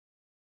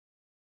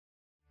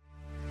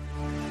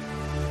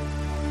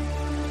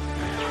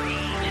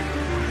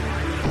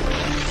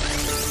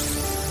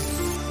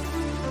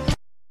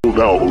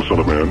Now, O son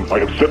of man, I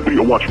have set thee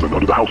a watchman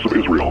unto the house of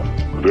Israel.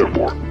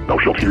 Therefore, thou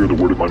shalt hear the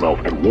word of my mouth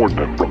and warn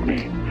them from me.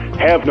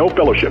 Have no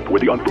fellowship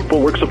with the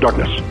unfruitful works of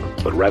darkness,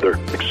 but rather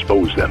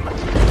expose them.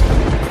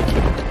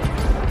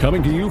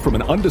 Coming to you from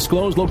an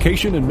undisclosed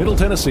location in Middle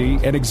Tennessee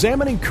and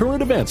examining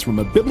current events from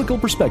a biblical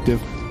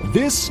perspective,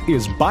 this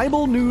is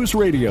Bible News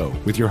Radio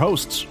with your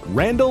hosts,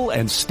 Randall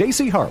and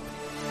Stacy Harp.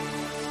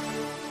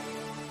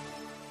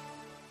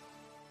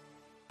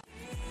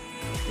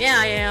 Yeah,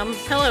 I am.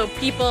 Hello,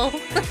 people.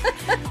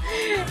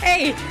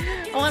 Hey,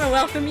 I want to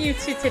welcome you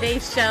to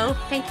today's show.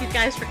 Thank you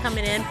guys for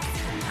coming in.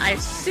 I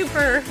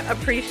super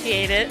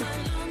appreciate it.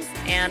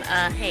 And,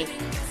 hey,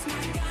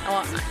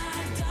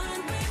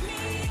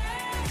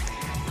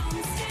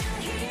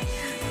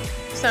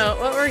 so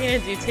what we're going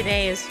to do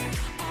today is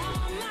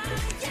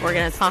we're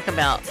going to talk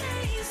about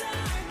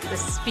the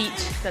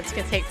speech that's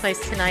going to take place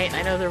tonight.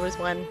 I know there was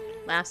one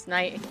last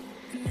night.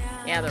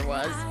 Yeah, there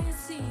was.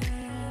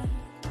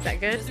 Is that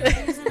good?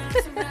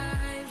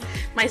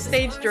 My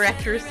stage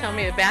directors tell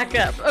me to back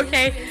up.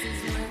 Okay.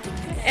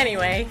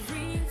 Anyway,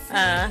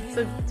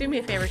 so do me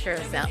a favor, share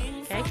this out,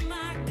 okay?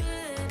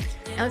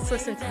 Now let's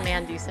listen to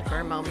Mandusa for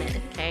a moment,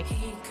 okay?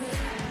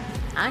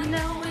 I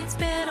know it's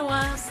been a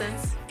while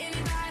since.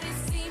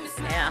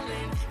 Yeah.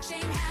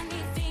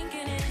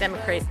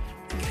 Democrat.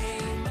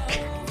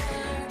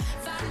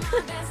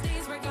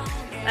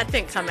 That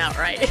didn't come out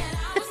right.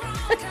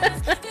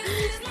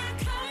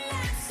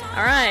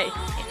 All right.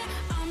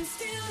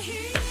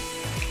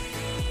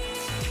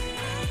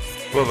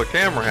 Well, the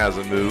camera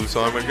hasn't moved,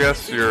 so the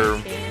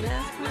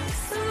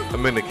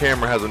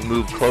camera hasn't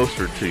moved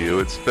closer to you.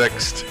 It's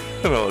fixed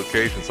in a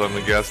location, so I'm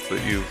going to guess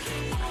that you've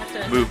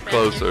moved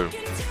closer.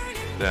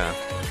 Yeah.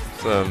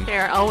 So,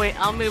 here,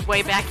 I'll move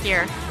way back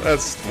here.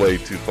 That's way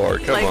too far.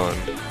 Come on.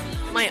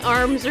 My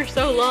arms are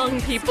so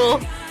long, people.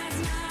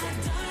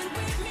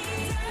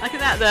 Look at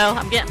that, though.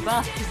 I'm getting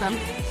buff because I'm...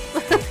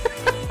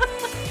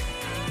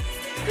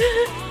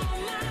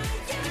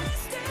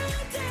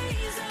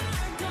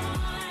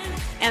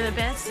 And the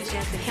best is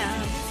yet to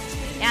come.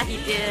 Yeah, he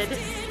did.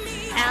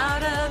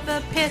 Out of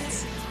the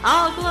pits,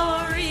 all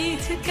glory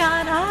to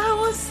God. I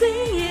will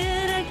sing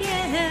it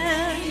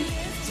again.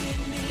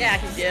 Yeah,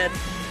 he did.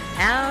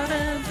 Out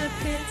of the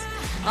pits,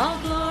 all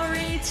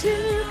glory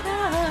to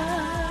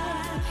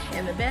God.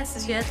 And the best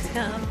is yet to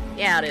come.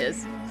 Yeah, it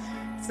is.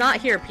 It's not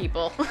here,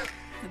 people.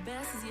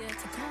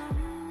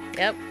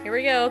 Yep, here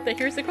we go.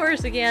 Here's the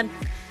chorus again.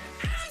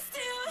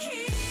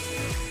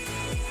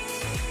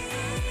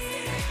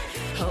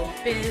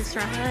 Hope is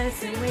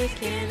rising,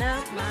 waking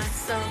up my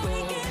soul.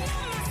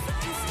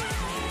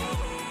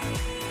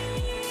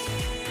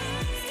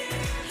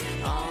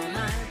 All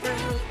my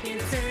broken,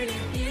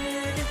 turning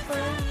beautiful.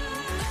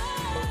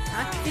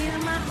 I feel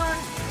my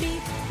heart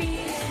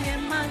beating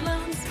and my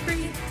lungs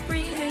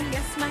breathing.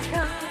 Yes, my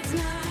God's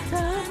not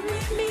done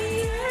with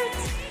me yet.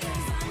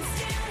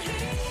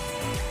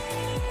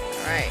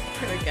 All right,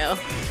 here we go.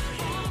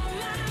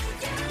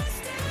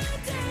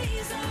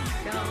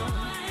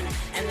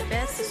 And the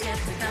best is yet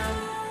to come.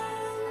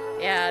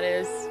 Yeah, it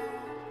is.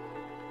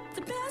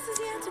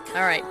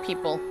 All right,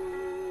 people.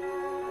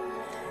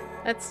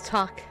 Let's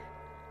talk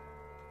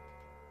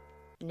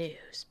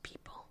news,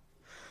 people.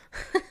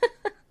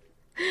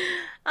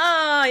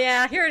 Oh,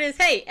 yeah, here it is.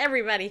 Hey,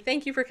 everybody,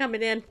 thank you for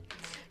coming in.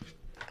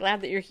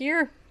 Glad that you're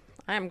here.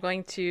 I'm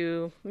going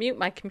to mute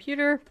my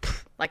computer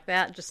like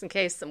that, just in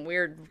case some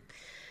weird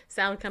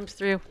sound comes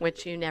through,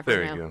 which you never know.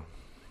 There you go.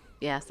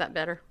 Yeah, is that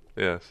better?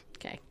 Yes.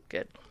 Okay,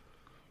 good.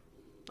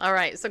 All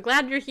right, so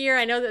glad you're here.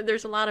 I know that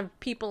there's a lot of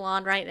people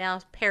on right now,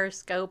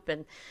 Periscope,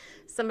 and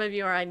some of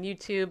you are on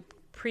YouTube.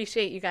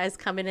 Appreciate you guys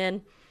coming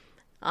in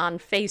on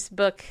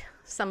Facebook.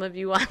 Some of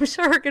you, I'm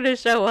sure, are going to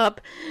show up,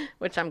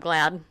 which I'm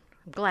glad.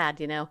 I'm glad,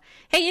 you know.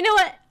 Hey, you know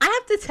what? I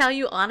have to tell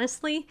you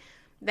honestly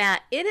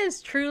that it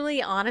is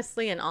truly,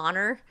 honestly, an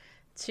honor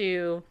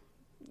to,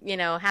 you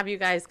know, have you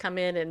guys come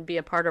in and be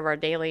a part of our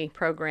daily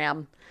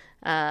program.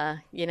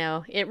 You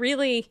know, it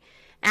really,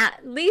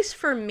 at least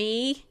for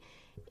me,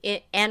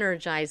 it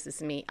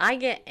energizes me. I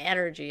get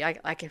energy. I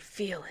can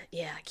feel it.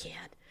 Yeah, I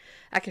can.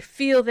 I can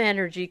feel the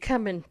energy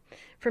coming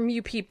from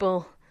you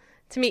people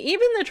to me.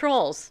 Even the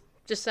trolls,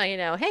 just so you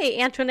know.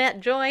 Hey, Antoinette,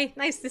 Joy,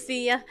 nice to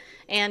see you.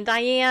 And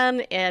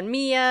Diane, and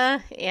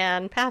Mia,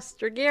 and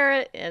Pastor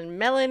Garrett, and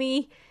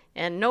Melanie,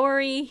 and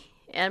Nori,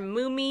 and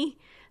Moomy.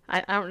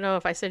 I don't know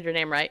if I said your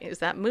name right. Is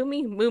that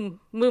Moomy?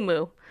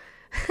 Moo.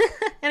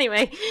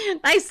 Anyway,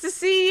 nice to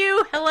see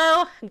you.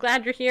 Hello. I'm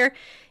glad you're here.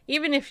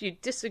 Even if you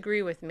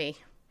disagree with me,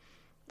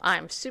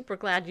 I'm super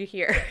glad you're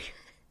here.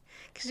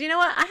 Because you know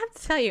what? I have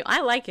to tell you, I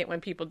like it when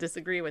people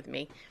disagree with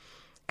me.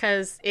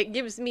 Because it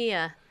gives me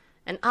an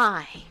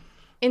eye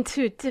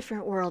into a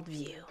different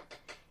worldview.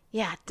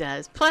 Yeah, it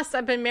does. Plus,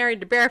 I've been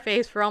married to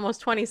Bareface for almost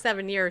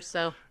 27 years,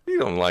 so... You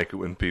don't like it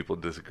when people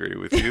disagree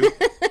with you.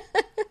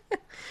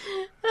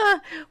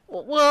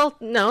 Well,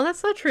 no,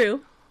 that's not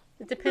true.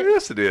 It depends.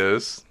 Yes, it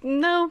is.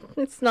 No,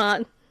 it's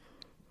not.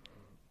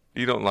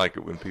 You don't like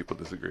it when people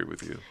disagree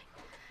with you.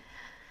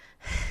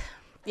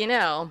 You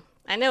know,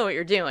 I know what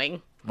you're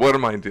doing. What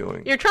am I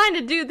doing? You're trying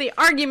to do the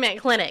argument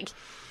clinic.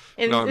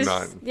 And no, I'm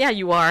not. Yeah,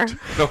 you are.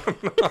 No,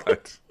 I'm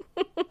not.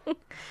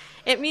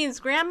 It means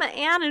Grandma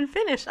Ann and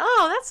Finnish.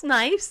 Oh, that's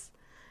nice.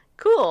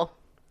 Cool.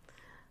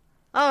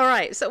 All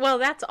right. So, well,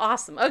 that's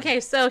awesome. Okay,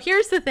 so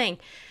here's the thing.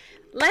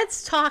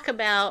 Let's talk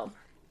about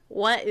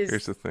what is...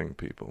 Here's the thing,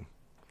 people.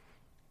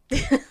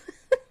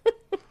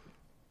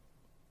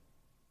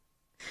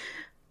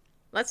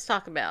 Let's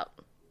talk about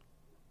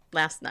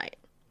last night.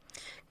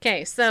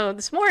 Okay, so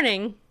this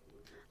morning,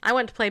 I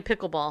went to play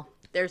pickleball.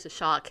 There's a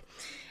shock.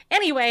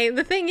 Anyway,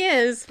 the thing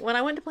is, when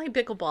I went to play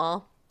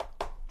pickleball,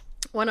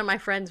 one of my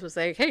friends was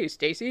like, "Hey,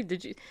 Stacy,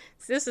 did you..."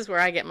 So this is where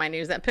I get my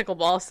news, at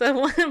pickleball. So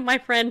one of my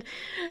friend,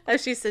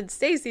 she said,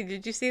 "Stacy,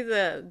 did you see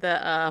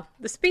the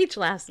speech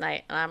last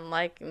night?" And I'm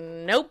like,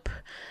 "Nope.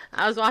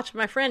 I was watching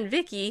my friend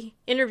Vicky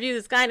interview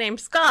this guy named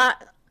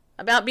Scott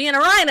about being a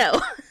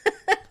rhino."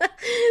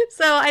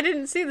 So I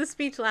didn't see the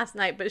speech last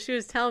night, but she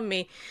was telling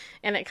me,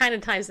 and it kind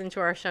of ties into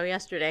our show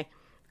yesterday.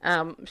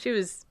 She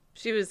was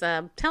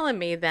telling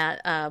me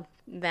that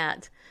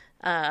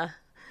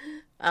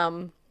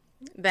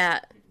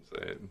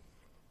Say it.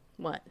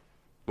 What?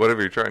 Whatever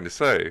you're trying to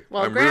say.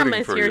 Well, I'm Grandma's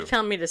rooting for here you.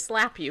 telling me to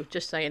slap you,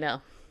 just so you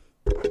know.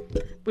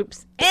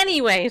 Oops.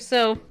 Anyway,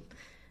 so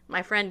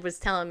my friend was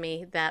telling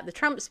me that the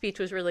Trump speech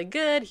was really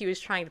good. He was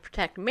trying to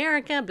protect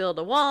America, build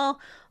a wall,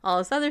 all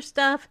this other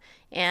stuff.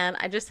 And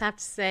I just have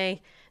to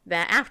say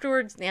that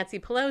afterwards, Nancy,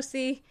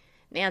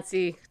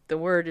 the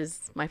word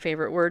is my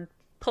favorite word,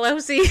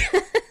 Pelosi,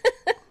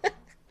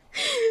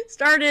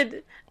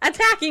 started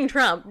attacking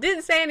Trump.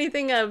 Didn't say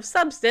anything of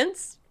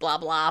substance, blah,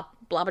 blah,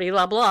 blah, blah,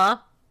 blah, blah.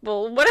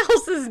 Well, what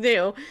else is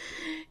new?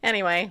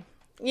 Anyway,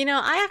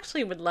 I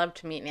actually would love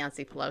to meet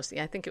Nancy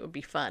Pelosi. I think it would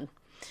be fun.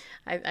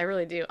 I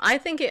really do. I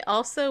think it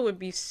also would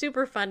be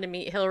super fun to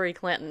meet Hillary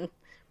Clinton.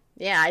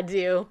 Yeah, I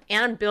do.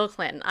 And Bill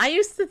Clinton. I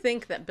used to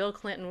think that Bill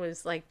Clinton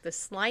was like the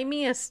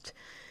slimiest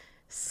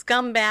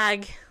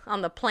scumbag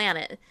on the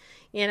planet,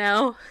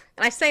 And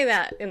I say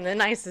that in the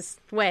nicest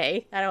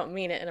way. I don't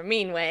mean it in a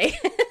mean way.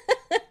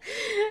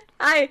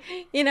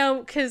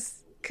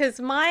 Because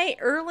my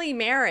early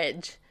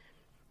marriage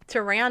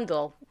to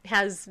Randall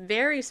has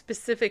very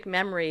specific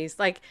memories.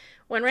 Like,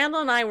 when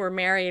Randall and I were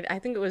married, I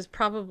think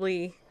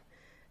it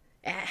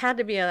had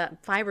to be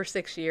 5 or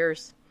 6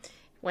 years,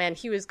 when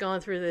he was going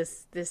through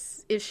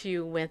this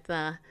issue with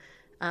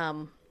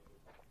Monica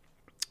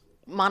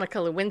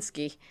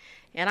Lewinsky.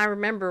 And I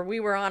remember we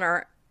were on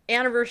our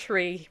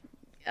anniversary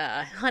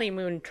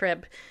honeymoon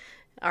trip,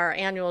 our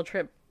annual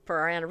trip for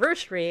our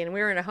anniversary, and we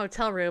were in a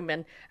hotel room,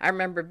 and I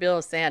remember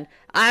Bill saying,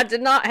 "I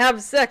did not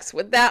have sex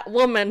with that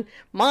woman,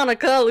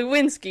 Monica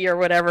Lewinsky," or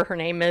whatever her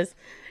name is.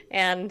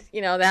 And,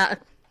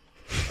 that...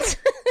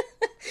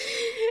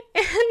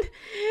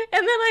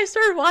 And then I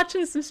started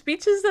watching some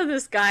speeches of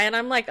this guy, and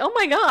I'm like, oh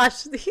my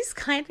gosh, he's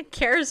kind of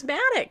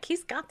charismatic.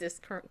 He's got this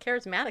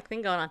charismatic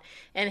thing going on.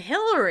 And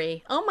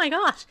Hillary, oh my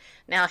gosh.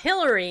 Now,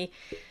 Hillary,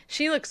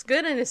 she looks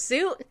good in a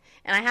suit,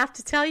 and I have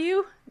to tell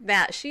you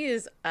that she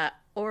is,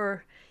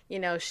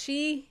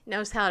 she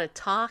knows how to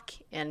talk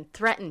and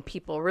threaten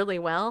people really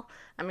well.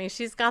 I mean,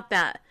 she's got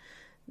that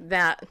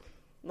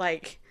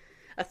like,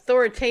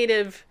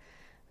 authoritative...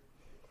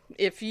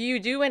 if you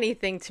do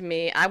anything to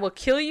me, I will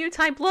kill you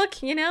type look,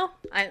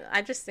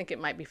 I just think it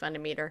might be fun to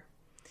meet her.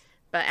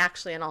 But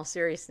actually, in all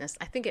seriousness,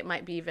 I think it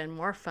might be even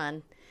more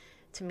fun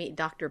to meet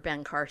Dr.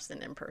 Ben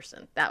Carson in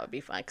person. That would be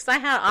fun. Because I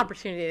had an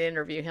opportunity to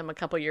interview him a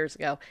couple years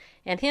ago.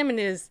 And him and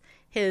his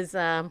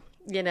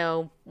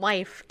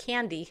wife,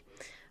 Candy,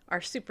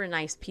 are super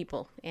nice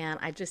people. And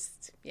I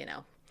just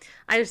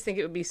think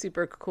it would be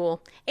super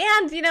cool.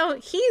 And,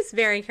 he's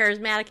very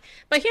charismatic.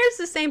 But here's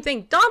the same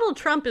thing. Donald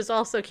Trump is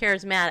also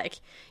charismatic.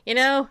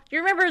 Do you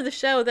remember the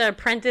show The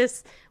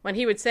Apprentice, when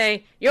he would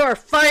say, "You're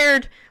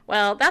fired"?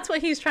 Well, that's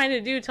what he's trying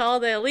to do to all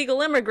the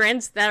illegal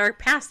immigrants that are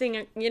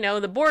passing,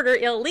 the border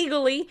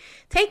illegally,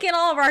 taking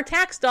all of our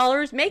tax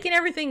dollars, making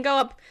everything go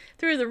up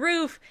through the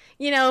roof,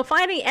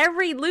 finding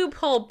every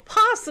loophole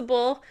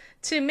possible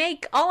to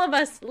make all of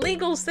us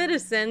legal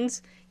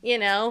citizens. They're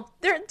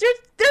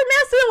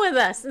messing with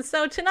us. And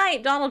so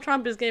tonight, Donald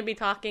Trump is going to be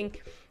talking,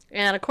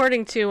 and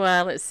according to,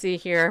 let's see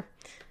here,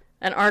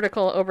 an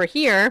article over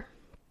here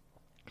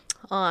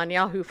on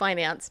Yahoo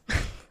Finance,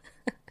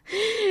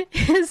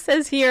 it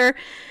says here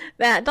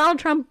that Donald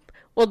Trump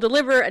will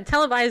deliver a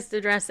televised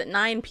address at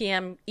 9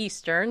 p.m.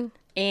 Eastern,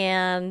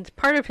 and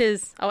part of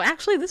his,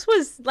 actually, this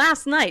was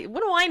last night.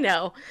 What do I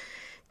know?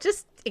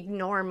 Just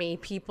ignore me,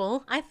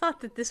 people. I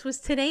thought that this was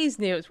today's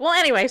news. Well,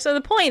 anyway, so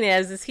the point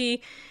is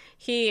he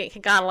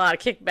got a lot of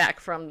kickback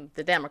from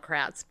the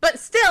Democrats. But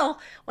still,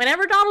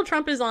 whenever Donald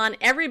Trump is on,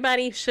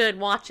 everybody should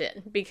watch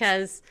it.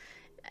 Because,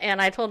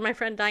 and I told my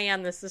friend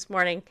Diane this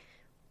morning,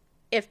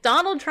 if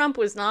Donald Trump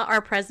was not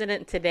our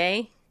president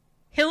today,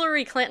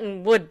 Hillary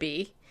Clinton would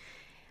be.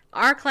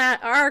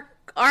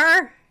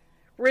 Our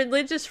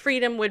religious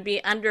freedom would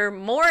be under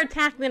more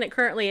attack than it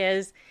currently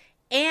is.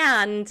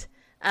 And,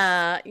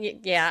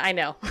 yeah, I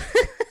know.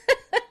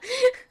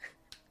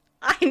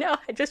 I know,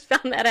 I just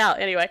found that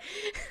out. Anyway.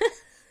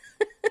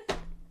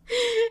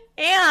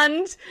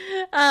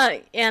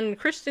 And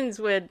Christians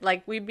would,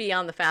 like, we'd be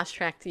on the fast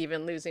track to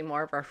even losing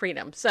more of our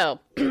freedom. So,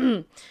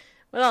 with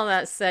all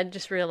that said,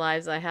 just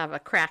realize I have a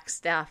crack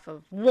staff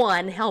of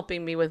one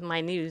helping me with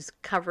my news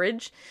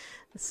coverage.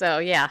 So,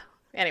 yeah.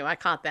 Anyway, I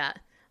caught that.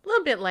 A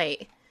little bit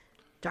late.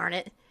 Darn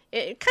it.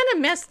 It kind of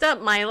messed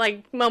up my,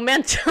 like,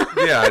 momentum.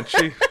 Yeah,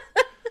 and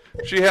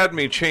she had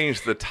me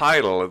change the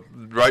title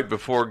right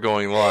before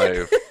going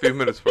live. A few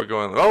minutes before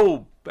going live.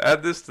 Oh,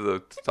 add this to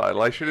the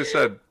title. I should have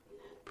said,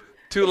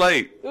 too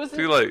late.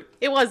 Too late.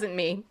 It wasn't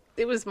me.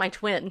 It was my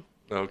twin.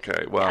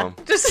 Okay, well,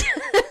 yeah, just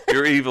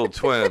your evil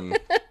twin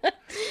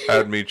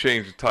had me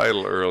change the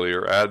title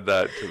earlier. Add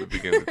that to the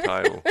beginning of the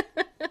title.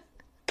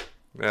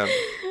 Man,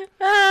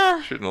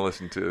 shouldn't have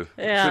listened to.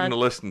 Yeah, shouldn't have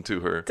listened to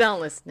her.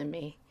 Don't listen to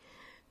me.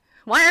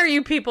 Why are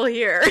you people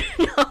here?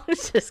 No, I'm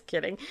just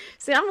kidding.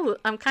 See,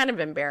 I'm kind of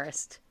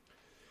embarrassed.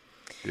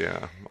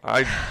 Yeah,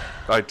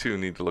 I too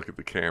need to look at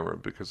the camera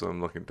because I'm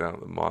looking down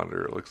at the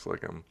monitor. It looks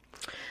like I'm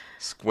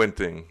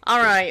squinting.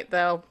 All right,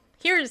 though.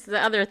 Here's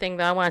the other thing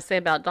that I want to say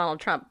about Donald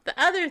Trump. The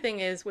other thing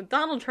is, with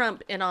Donald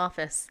Trump in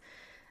office,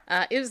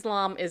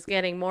 Islam is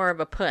getting more of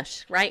a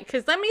push, right?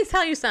 Because let me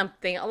tell you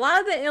something. A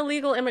lot of the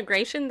illegal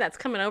immigration that's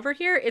coming over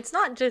here, it's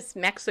not just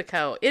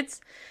Mexico.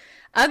 It's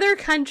other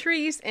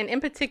countries, and in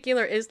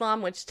particular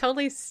Islam, which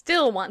totally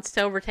still wants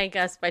to overtake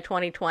us by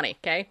 2020,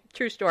 okay?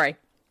 True story.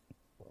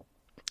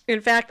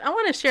 In fact, I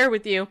want to share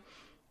with you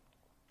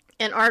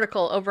an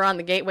article over on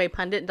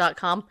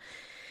thegatewaypundit.com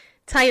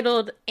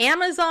titled,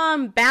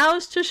 Amazon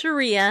Bows to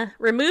Sharia,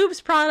 Removes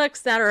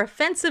Products That Are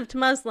Offensive to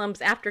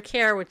Muslims After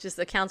CARE, which is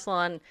the Council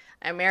on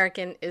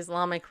American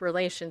Islamic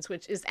Relations,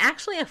 which is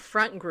actually a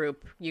front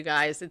group, you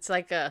guys. It's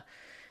like it's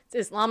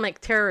Islamic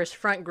terrorist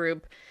front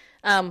group.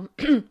 But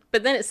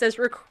then it says,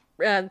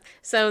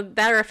 so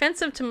that are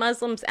offensive to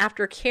Muslims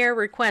after CARE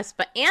requests,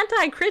 but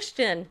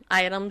anti-Christian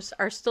items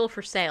are still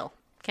for sale,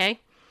 okay?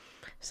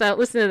 So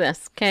listen to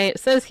this, okay? It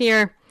says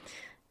here,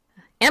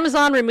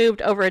 Amazon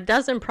removed over a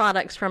dozen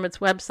products from its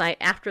website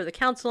after the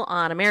Council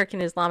on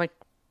American Islamic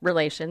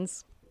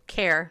Relations,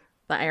 CARE,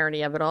 the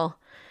irony of it all,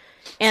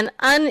 an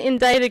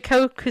unindicted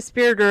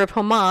co-conspirator of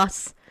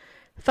Hamas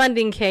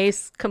funding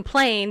case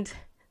complained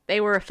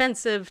they were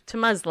offensive to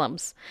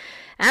Muslims.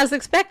 As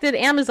expected,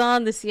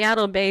 Amazon, the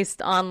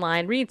Seattle-based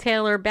online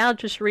retailer, bowed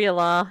to Sharia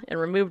law and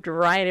removed a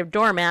variety of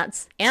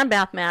doormats and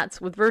bath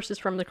mats with verses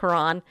from the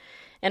Quran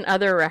and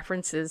other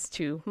references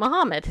to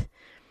Muhammad.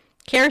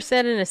 CARE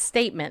said in a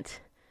statement,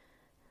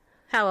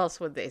 how else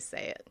would they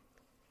say it?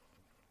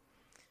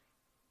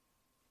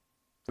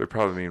 They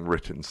probably mean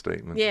written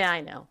statement. Yeah,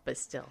 I know, but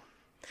still.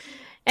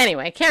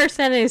 Anyway, CARE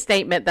said in a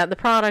statement that the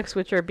products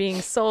which are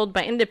being sold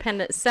by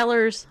independent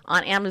sellers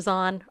on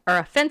Amazon are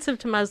offensive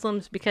to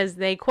Muslims because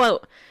they,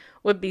 quote,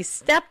 would be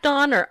stepped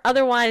on or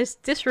otherwise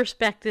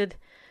disrespected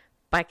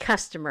by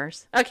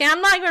customers. Okay,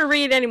 I'm not going to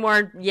read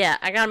anymore yet.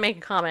 I got to make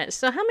a comment.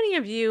 So how many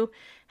of you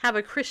have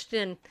a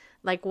Christian,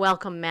 like,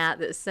 welcome mat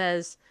that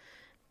says,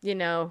 you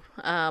know,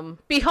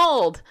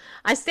 behold,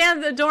 I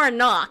stand at the door and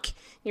knock,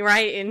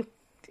 right? And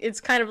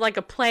it's kind of like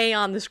a play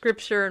on the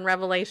scripture in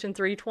Revelation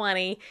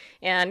 3:20.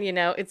 And, you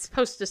know, it's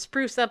supposed to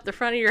spruce up the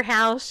front of your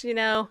house, you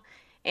know.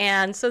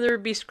 And so there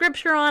would be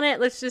scripture on it,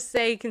 let's just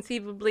say,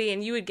 conceivably,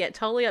 and you would get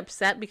totally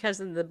upset because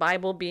of the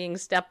Bible being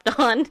stepped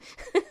on.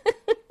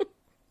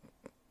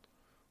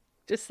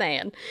 Just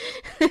saying.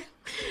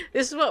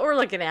 This is what we're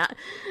looking at.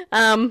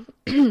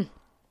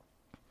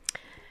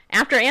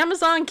 After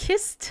Amazon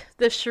kissed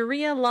the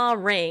Sharia law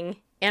ring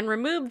and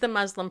removed the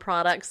Muslim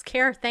products,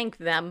 CARE thanked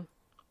them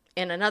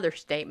in another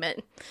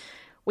statement.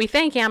 We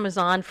thank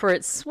Amazon for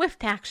its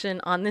swift action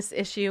on this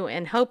issue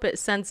and hope it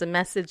sends a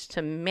message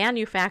to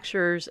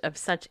manufacturers of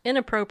such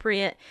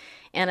inappropriate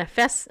and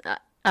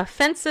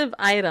offensive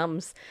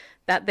items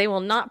that they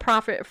will not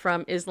profit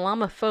from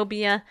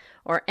Islamophobia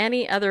or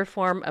any other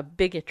form of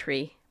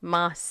bigotry.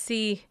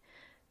 Masi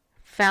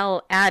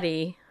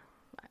Faladi,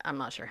 I'm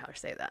not sure how to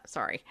say that,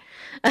 sorry.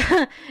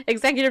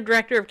 Executive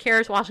Director of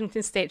CARE's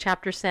Washington State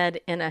Chapter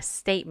said in a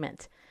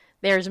statement,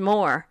 there's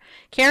more.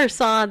 CARE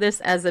saw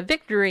this as a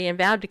victory and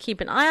vowed to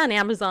keep an eye on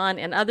Amazon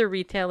and other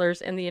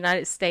retailers in the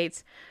United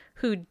States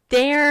who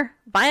dare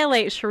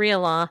violate Sharia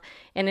law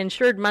and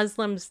ensured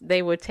Muslims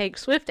they would take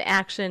swift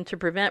action to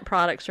prevent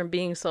products from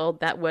being sold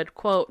that would,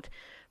 quote,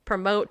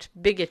 promote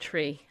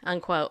bigotry,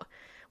 unquote.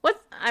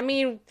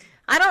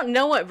 I don't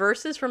know what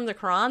verses from the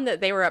Quran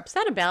that they were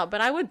upset about, but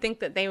I would think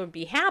that they would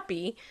be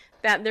happy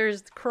that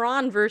there's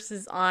Quran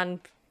verses on,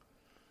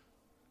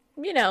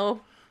 you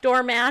know,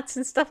 doormats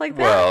and stuff like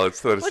that. Well, it's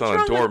that it's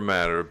not a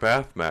doormat or a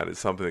bath mat. It's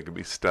something that can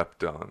be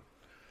stepped on.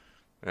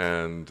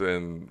 And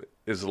in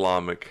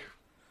Islamic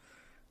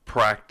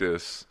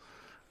practice,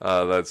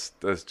 that's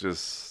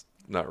just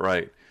not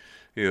right.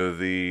 You know,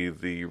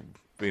 the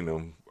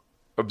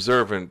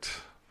observant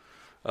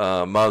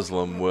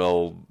Muslim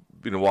will,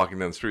 walking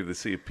down the street, they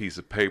see a piece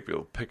of paper,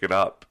 they'll pick it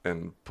up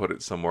and put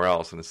it somewhere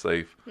else in a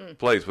safe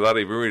place without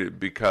even reading it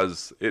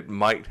because it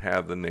might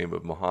have the name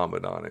of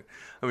Muhammad on it.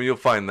 I mean, you'll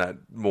find that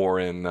more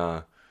in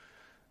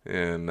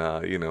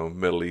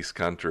Middle East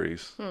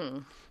countries.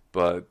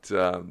 But,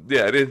 yeah,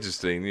 it's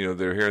interesting. You know,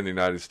 they're here in the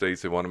United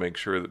States. They want to make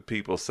sure that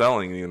people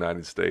selling in the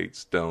United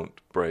States don't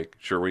break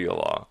Sharia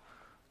law,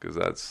 because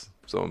that's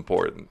so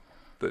important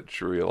that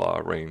Sharia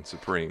law reigns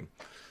supreme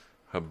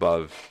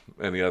above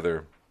any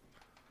other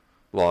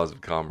laws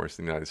of commerce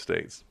in the United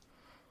States.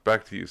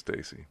 Back to you,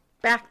 Stacy.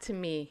 Back to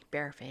me,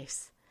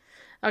 Bareface.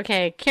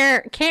 Okay,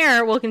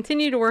 CARE will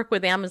continue to work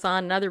with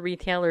Amazon and other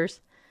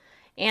retailers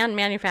and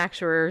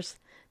manufacturers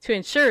to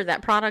ensure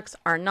that products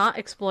are not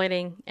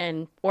exploiting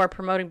or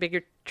promoting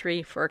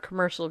bigotry for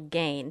commercial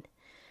gain,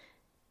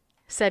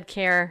 said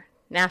CARE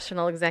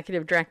National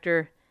Executive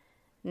Director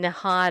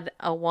Nihad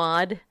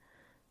Awad.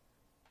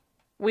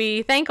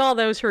 We thank all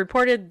those who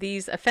reported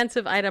these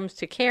offensive items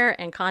to CARE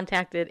and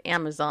contacted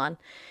Amazon.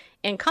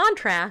 In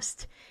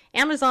contrast,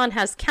 Amazon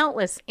has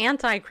countless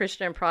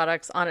anti-Christian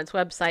products on its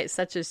website,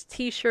 such as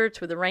t-shirts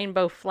with a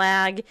rainbow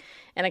flag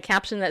and a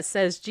caption that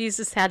says,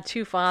 Jesus had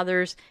two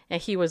fathers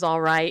and he was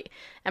all right.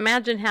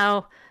 Imagine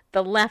how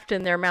the left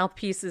and their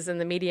mouthpieces in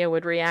the media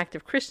would react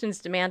if Christians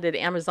demanded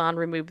Amazon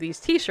remove these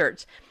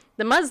t-shirts.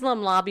 The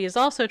Muslim lobby is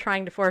also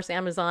trying to force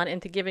Amazon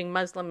into giving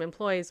Muslim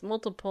employees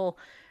multiple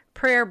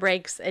prayer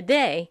breaks a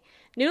day.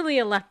 Newly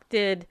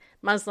elected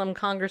Muslim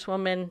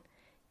Congresswoman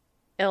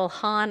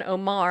Ilhan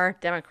Omar,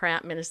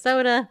 Democrat,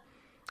 Minnesota,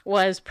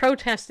 was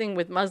protesting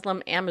with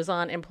Muslim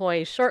Amazon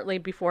employees shortly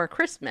before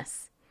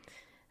Christmas.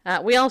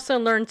 We also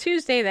learned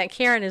Tuesday that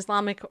CARE, an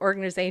Islamic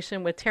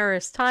organization with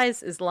terrorist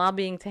ties, is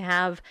lobbying to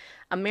have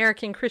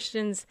American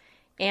Christians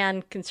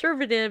and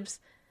conservatives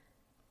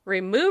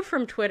removed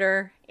from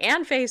Twitter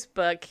and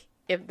Facebook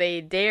if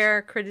they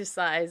dare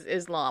criticize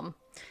Islam,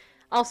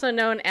 also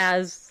known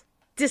as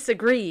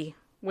disagree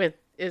with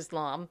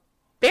Islam.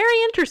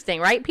 Very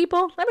interesting, right,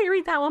 people? Let me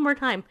read that one more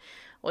time.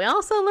 We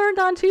also learned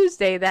on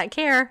Tuesday that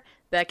CARE,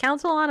 the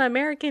Council on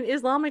American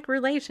Islamic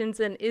Relations,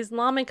 and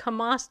Islamic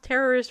Hamas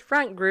Terrorist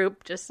Front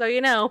Group, just so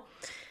you know,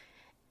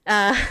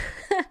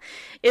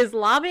 is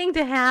lobbying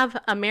to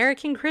have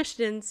American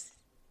Christians,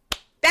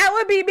 that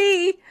would be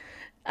me,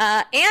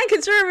 and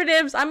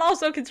conservatives, I'm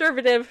also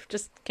conservative,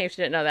 just in case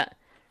you didn't know that,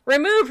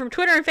 removed from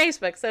Twitter and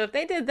Facebook. So if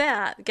they did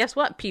that, guess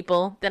what,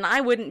 people? Then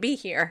I wouldn't be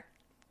here.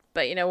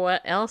 But you know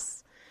what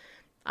else?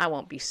 I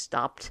won't be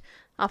stopped.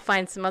 I'll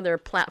find some other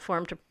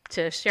platform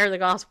to share the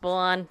gospel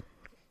on.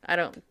 I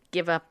don't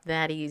give up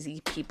that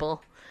easy,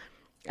 people.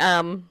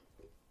 And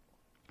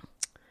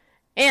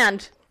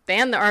they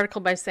end the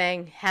article by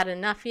saying, had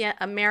enough yet,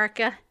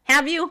 America?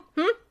 Have you?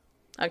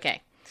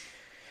 Okay.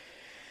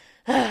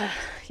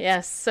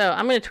 Yes, so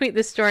I'm going to tweet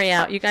this story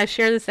out. You guys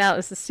share this out.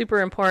 This is super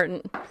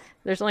important.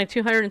 There's only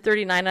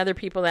 239 other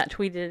people that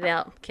tweeted it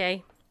out,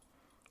 okay?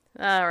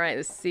 All right,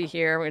 let's see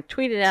here. We're going to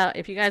tweet it out.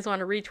 If you guys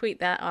want to retweet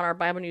that on our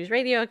Bible News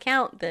Radio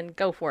account, then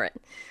go for it.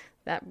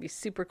 That would be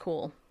super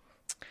cool.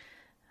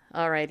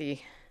 All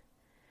righty.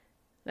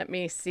 Let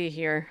me see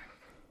here.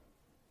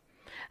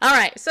 All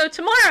right, so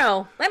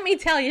tomorrow, let me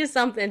tell you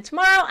something.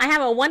 Tomorrow, I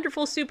have a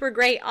wonderful, super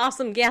great,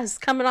 awesome guest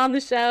coming on the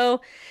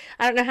show.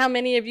 I don't know how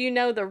many of you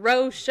know The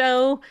Rose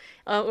Show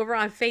over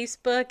on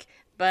Facebook,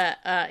 but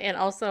and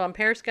also on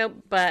Periscope,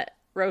 but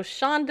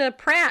Roshonda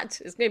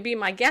Pratt is going to be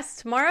my guest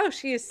tomorrow.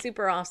 She is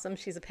super awesome.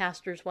 She's a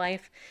pastor's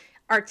wife,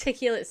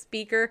 articulate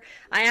speaker.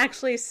 I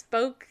actually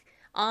spoke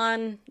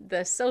on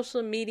the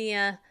social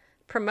media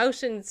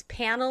promotions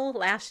panel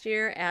last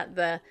year at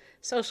the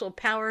Social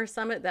Power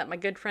Summit that my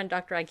good friend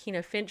Dr.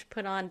 Ikena Finch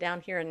put on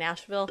down here in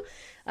Nashville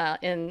I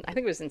think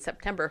it was in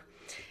September.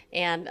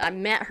 And I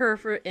met her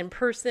in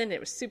person. It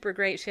was super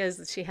great. She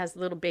has a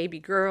little baby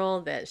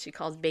girl that she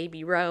calls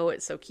Baby Ro.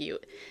 It's so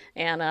cute.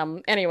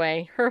 And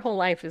anyway, her whole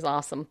life is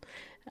awesome.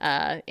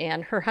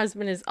 And her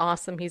husband is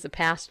awesome. He's a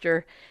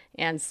pastor.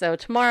 And so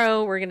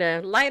tomorrow we're going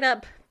to light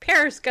up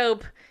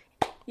Periscope,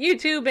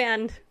 YouTube,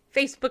 and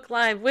Facebook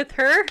Live with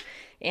her.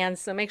 And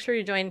so make sure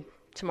you join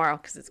tomorrow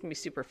because it's going to be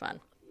super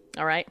fun.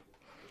 All right.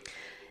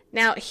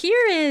 Now,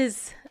 here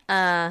is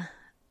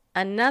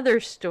another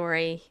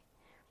story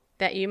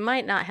that you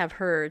might not have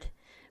heard,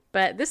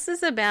 but this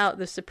is about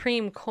the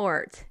Supreme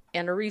Court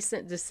and a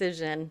recent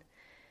decision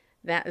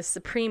that the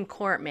Supreme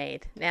Court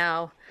made.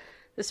 Now,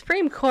 the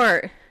Supreme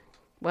Court,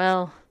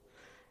 well,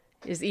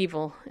 is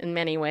evil in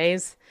many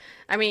ways.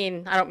 I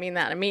mean, I don't mean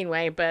that in a mean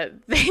way,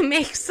 but they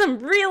make some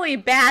really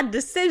bad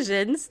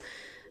decisions.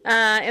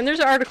 And there's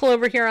an article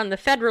over here on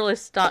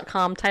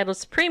thefederalist.com titled,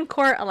 Supreme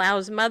Court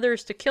Allows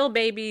Mothers to Kill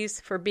Babies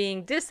for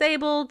Being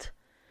Disabled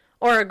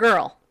or a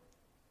Girl.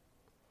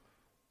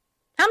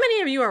 How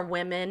many of you are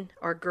women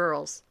or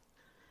girls?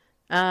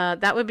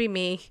 That would be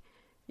me.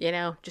 You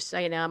know, just so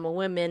you know, I'm a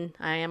woman.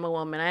 I am a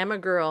woman. I am a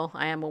girl.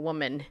 I am a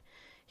woman.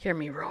 Hear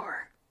me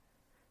roar.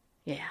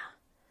 Yeah.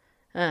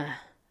 All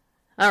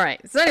right.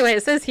 So anyway,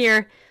 it says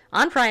here,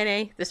 on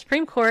Friday, the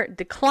Supreme Court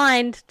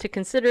declined to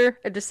consider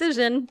a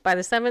decision by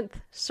the 7th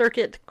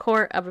Circuit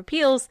Court of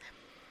Appeals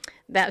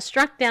that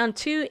struck down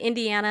 2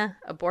 Indiana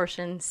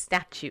abortion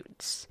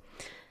statutes.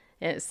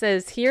 It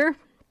says here,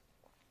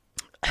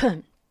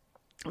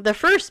 the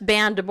first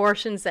banned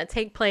abortions that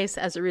take place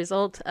as a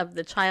result of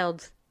the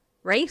child's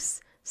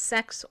race,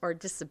 sex, or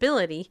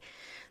disability.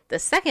 The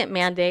second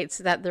mandates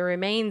that the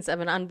remains of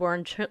an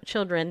unborn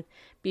children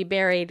be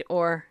buried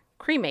or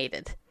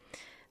cremated.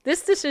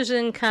 This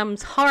decision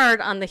comes hard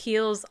on the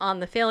heels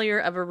on the failure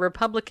of a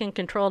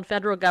Republican-controlled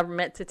federal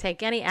government to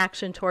take any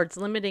action towards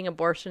limiting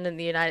abortion in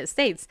the United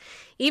States.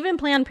 Even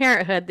Planned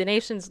Parenthood, the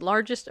nation's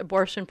largest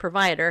abortion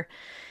provider,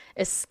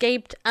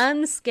 escaped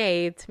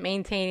unscathed,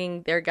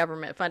 maintaining their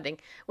government funding,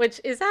 which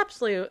is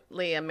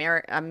absolutely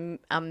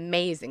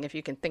amazing if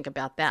you can think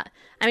about that.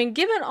 I mean,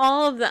 given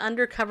all of the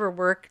undercover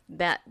work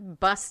that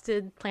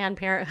busted Planned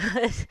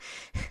Parenthood,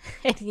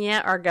 and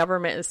yet our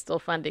government is still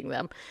funding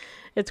them.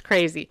 It's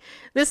crazy.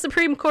 This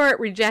Supreme Court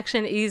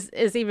rejection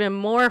is even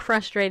more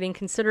frustrating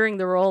considering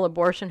the role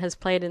abortion has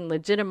played in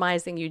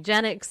legitimizing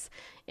eugenics.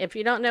 If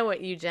you don't know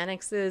what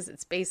eugenics is,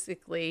 it's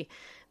basically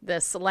the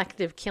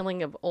selective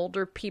killing of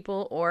older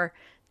people or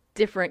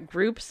different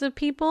groups of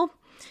people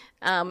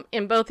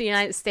in both the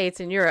United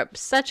States and Europe.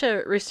 Such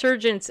a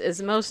resurgence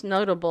is most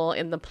notable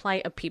in the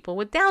plight of people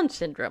with Down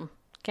syndrome.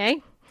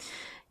 Okay?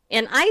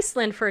 In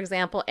Iceland, for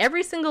example,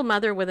 every single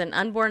mother with an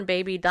unborn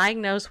baby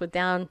diagnosed with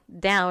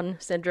Down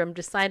syndrome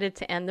decided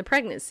to end the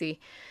pregnancy.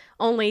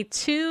 Only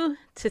 2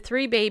 to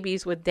 3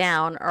 babies with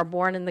Down are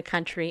born in the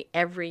country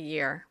every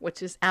year,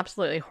 which is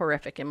absolutely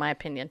horrific in my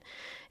opinion.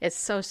 It's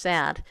so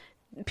sad.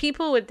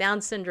 People with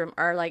Down syndrome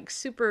are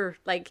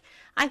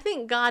I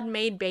think God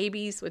made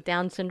babies with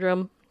Down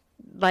syndrome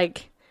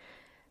like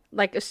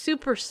a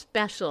super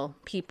special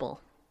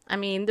people. I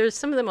mean, there's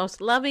some of the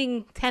most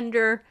loving,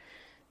 tender,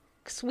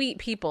 sweet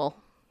people.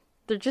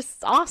 They're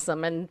just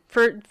awesome. And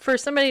for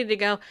somebody to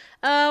go,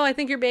 oh, I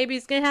think your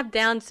baby's gonna have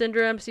Down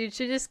syndrome, so you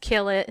should just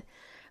kill it.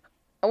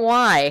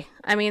 Why?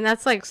 I mean,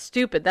 that's like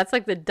stupid. That's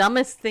like the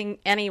dumbest thing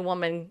any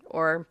woman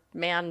or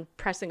man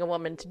pressing a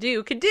woman to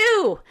do could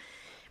do.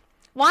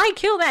 Why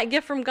kill that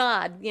gift from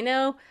God? You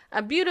know,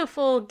 a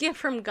beautiful gift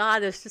from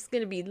God that's just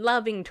going to be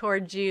loving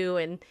towards you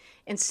and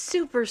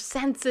super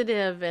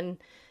sensitive and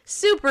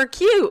super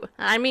cute.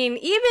 I mean,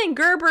 even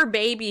Gerber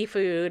baby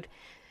food,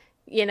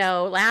 you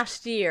know,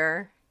 last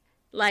year,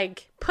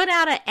 put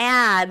out an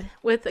ad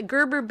with a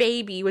Gerber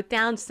baby with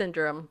Down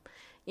syndrome,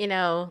 you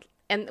know,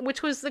 and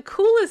which was the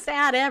coolest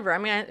ad ever. I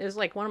mean, it was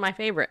one of my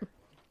favorite.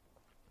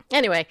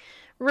 Anyway,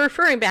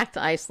 referring back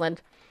to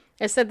Iceland,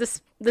 it said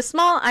the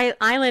small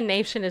island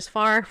nation is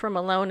far from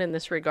alone in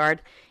this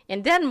regard.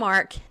 In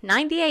Denmark,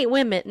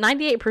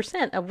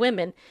 98% of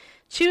women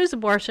choose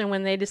abortion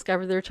when they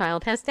discover their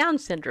child has Down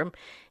syndrome,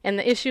 and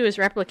the issue is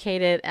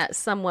replicated at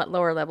somewhat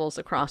lower levels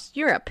across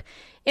Europe.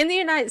 In the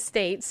United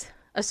States,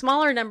 a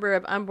smaller number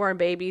of unborn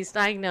babies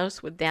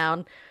diagnosed with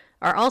Down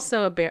are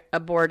also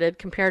aborted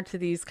compared to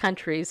these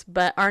countries,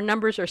 but our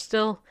numbers are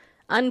still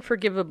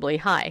unforgivably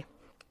high.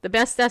 The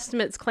best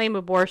estimates claim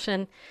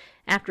abortion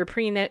after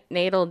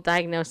prenatal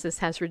diagnosis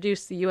has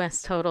reduced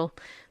the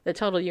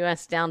total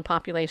U.S. Down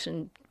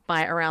population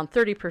by around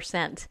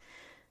 30%,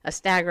 a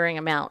staggering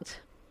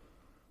amount.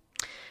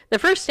 The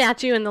first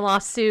statute in the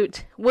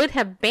lawsuit would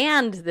have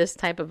banned this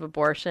type of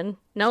abortion.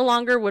 No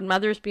longer would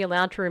mothers be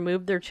allowed to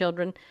remove their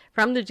children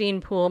from the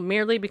gene pool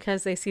merely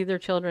because they see their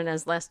children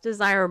as less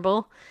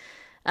desirable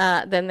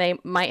than they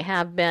might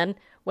have been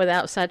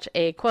without such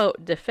a,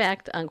 quote,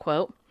 defect,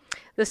 unquote.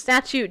 The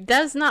statute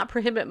does not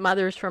prohibit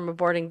mothers from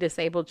aborting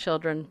disabled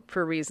children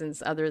for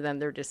reasons other than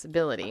their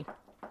disability.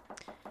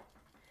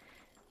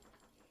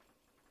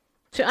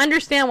 To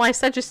understand why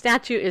such a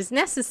statute is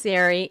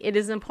necessary, it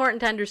is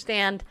important to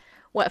understand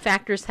what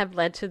factors have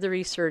led to the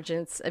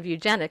resurgence of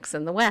eugenics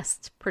in the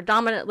West.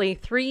 Predominantly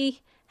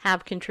 3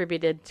 have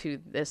contributed to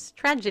this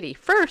tragedy.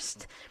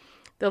 First,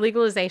 the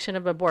legalization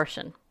of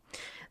abortion.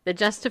 The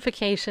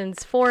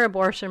justifications for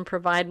abortion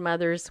provide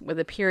mothers with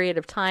a period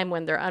of time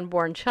when their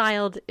unborn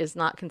child is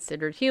not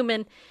considered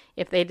human.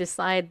 If they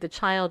decide the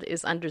child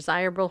is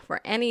undesirable for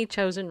any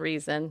chosen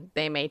reason,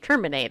 they may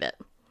terminate it.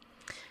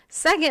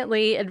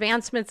 Secondly,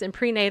 advancements in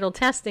prenatal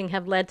testing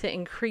have led to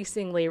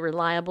increasingly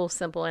reliable,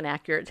 simple, and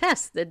accurate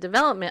tests. The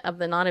development of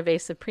the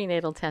non-invasive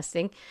prenatal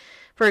testing,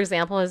 for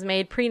example, has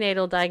made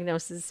prenatal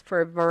diagnosis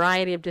for a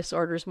variety of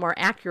disorders more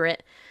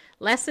accurate,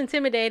 less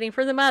intimidating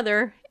for the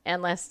mother,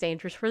 and less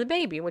dangerous for the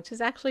baby, which is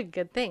actually a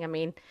good thing. I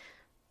mean,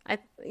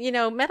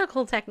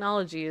 medical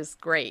technology is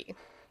great.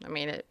 I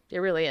mean, it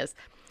really is.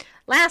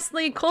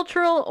 Lastly,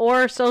 cultural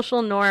or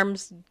social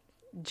norms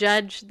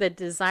judge the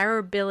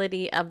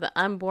desirability of the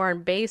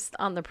unborn based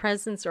on the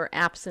presence or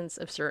absence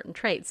of certain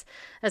traits.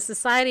 A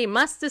society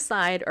must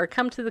decide or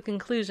come to the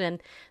conclusion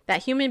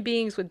that human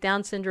beings with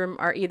Down syndrome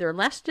are either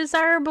less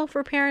desirable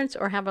for parents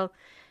or have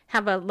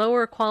a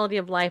lower quality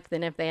of life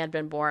than if they had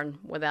been born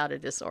without a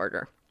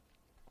disorder.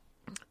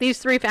 These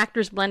 3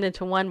 factors blend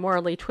into one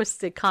morally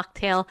twisted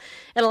cocktail.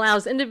 It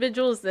allows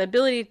individuals the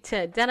ability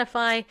to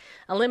identify,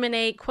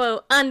 eliminate,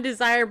 quote,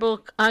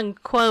 undesirable,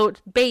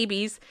 unquote,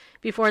 babies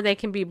before they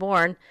can be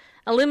born.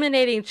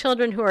 Eliminating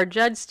children who are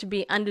judged to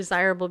be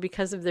undesirable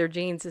because of their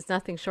genes is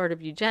nothing short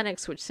of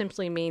eugenics, which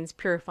simply means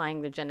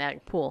purifying the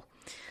genetic pool.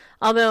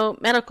 Although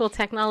medical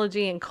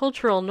technology and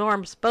cultural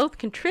norms both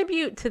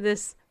contribute to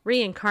this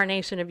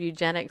reincarnation of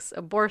eugenics.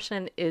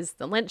 Abortion is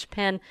the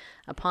linchpin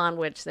upon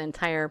which the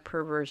entire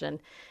perversion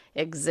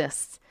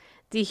exists.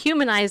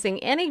 Dehumanizing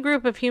any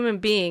group of human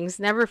beings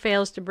never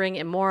fails to bring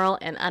immoral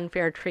and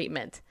unfair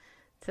treatment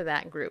to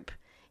that group.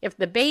 If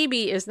the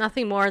baby is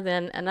nothing more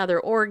than another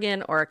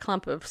organ or a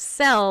clump of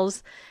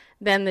cells,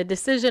 then the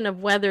decision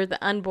of whether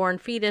the unborn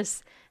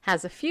fetus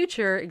has a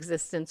future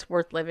existence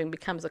worth living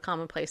becomes a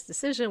commonplace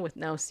decision with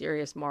no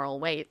serious moral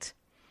weight.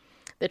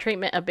 The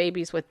treatment of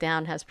babies with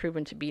Down has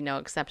proven to be no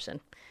exception.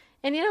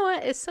 And you know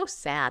what? It's so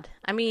sad.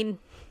 I mean,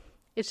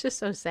 it's just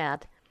so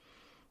sad.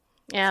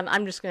 And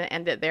I'm just going to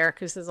end it there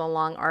because this is a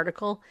long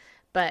article.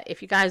 But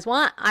if you guys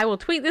want, I will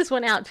tweet this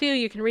one out too.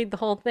 You can read the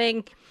whole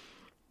thing.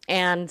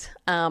 And,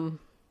 and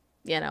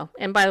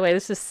by the way,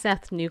 this is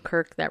Seth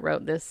Newkirk that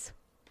wrote this.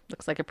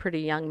 Looks like a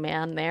pretty young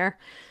man there.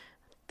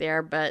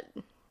 But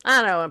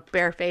I don't know,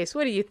 Bareface,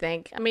 what do you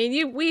think? I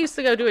mean, we used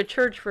to go to a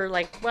church for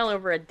like well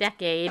over a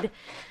decade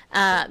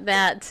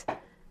that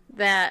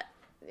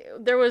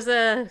there was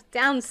a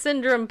Down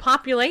syndrome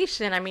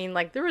population. I mean,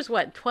 like there was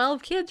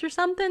 12 kids or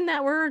something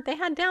they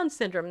had Down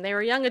syndrome. They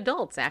were young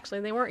adults, actually.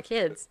 They weren't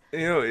kids.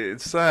 You know,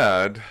 it's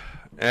sad.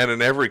 And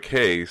in every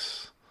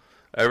case,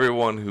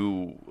 everyone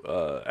who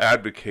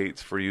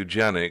advocates for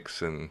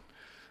eugenics and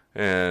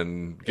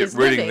get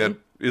ridding them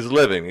is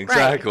living.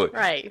 Exactly.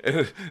 Right.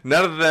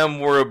 None of them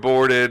were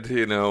aborted.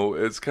 You know,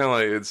 it's kind of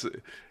like it's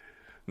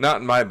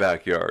not in my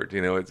backyard.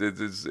 You know,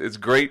 it's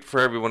great for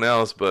everyone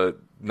else, but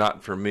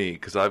not for me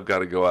because I've got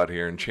to go out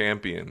here and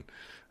champion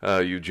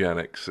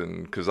eugenics,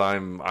 and because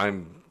I'm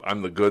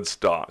the good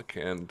stock,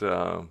 and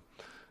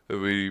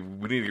we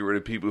need to get rid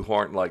of people who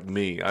aren't like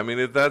me. I mean,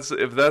 if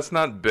that's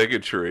not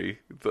bigotry,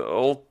 the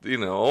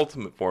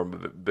ultimate form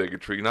of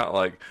bigotry, not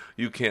like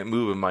you can't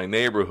move in my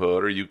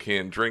neighborhood or you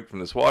can't drink from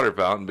this water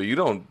fountain, but you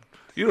don't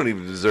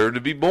even deserve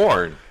to be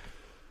born.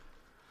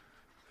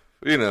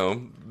 You know,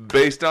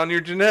 based on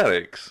your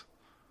genetics.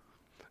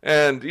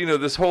 And, you know,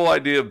 this whole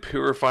idea of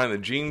purifying the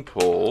gene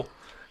pool,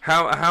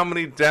 how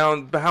many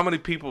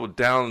people with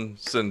Down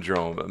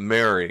syndrome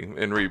marry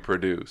and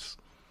reproduce?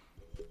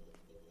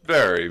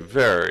 Very,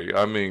 very.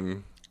 I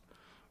mean,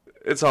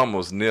 it's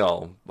almost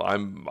nil. I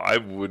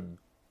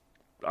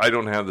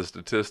don't have the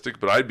statistic,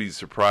 but I'd be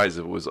surprised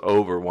if it was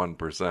over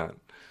 1%,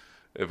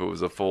 if it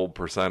was a full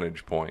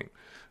percentage point.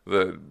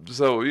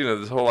 So, you know,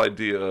 this whole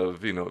idea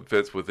of, you know, it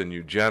fits within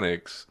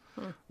eugenics,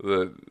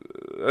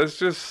 that's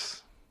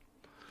just,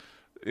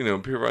 you know,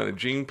 purifying the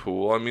gene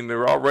pool. I mean,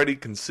 they're already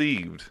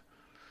conceived.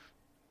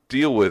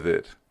 Deal with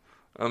it.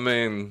 I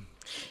mean,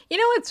 you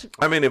know,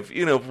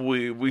 if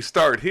we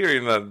start here,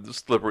 you know, the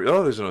slippery,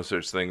 there's no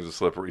such thing as a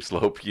slippery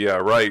slope. Yeah,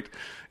 right.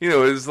 You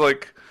know, it's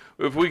like,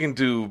 if we can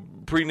do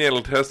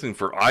prenatal testing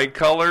for eye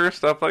color,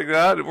 stuff like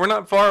that, we're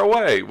not far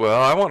away.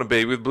 Well, I want a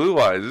baby with blue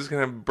eyes. This is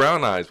going to have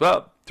brown eyes.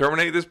 Well,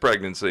 terminate this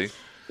pregnancy.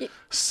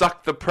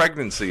 Suck the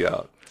pregnancy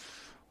out.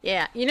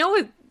 Yeah. You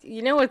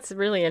know what's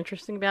really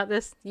interesting about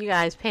this? You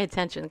guys pay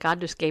attention. God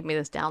just gave me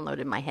this download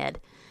in my head.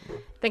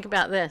 Think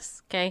about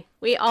this, okay?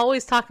 We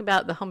always talk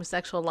about the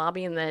homosexual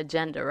lobby and the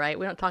agenda, right?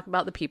 We don't talk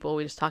about the people.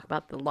 We just talk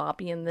about the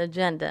lobby and the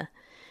agenda.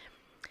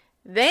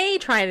 They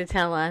try to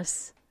tell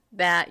us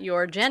that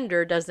your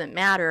gender doesn't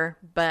matter,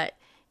 but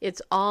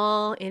it's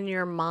all in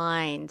your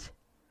mind,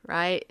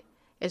 right?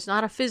 It's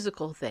not a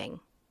physical thing,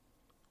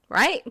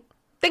 right?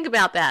 Think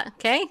about that,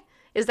 okay?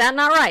 Is that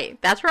not right?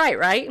 That's right,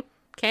 right?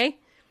 Okay?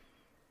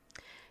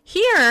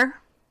 Here,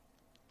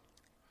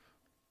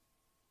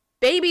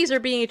 babies are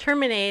being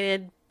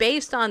terminated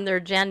based on their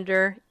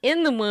gender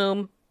in the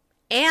womb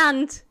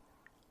and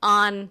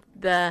on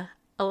the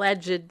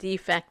alleged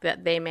defect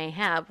that they may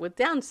have with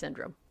Down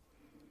syndrome.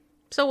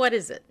 So what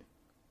is it?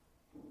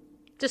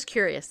 Just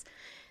curious.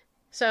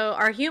 So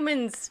are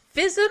humans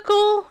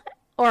physical,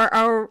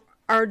 or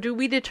do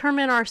we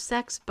determine our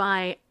sex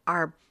by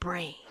our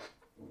brain?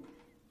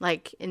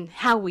 Like in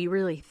how we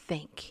really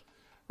think?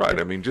 Right.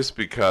 I mean, just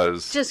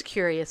because... Just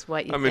curious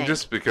what you think. I mean,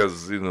 just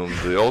because, you know,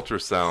 the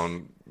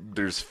ultrasound,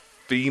 there's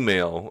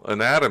female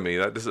anatomy,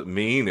 that doesn't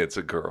mean it's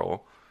a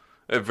girl.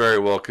 It very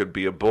well could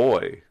be a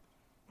boy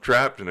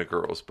trapped in a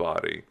girl's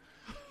body.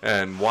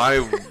 And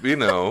why, you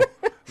know,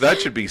 that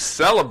should be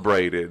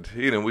celebrated.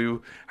 You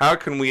know, how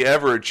can we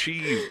ever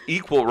achieve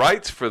equal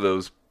rights for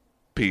those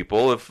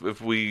people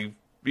if we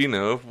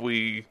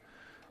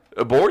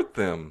abort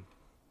them?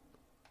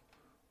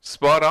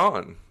 Spot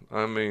on.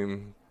 I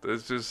mean,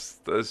 that's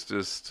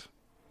just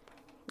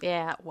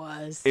yeah, it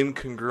was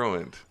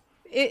incongruent.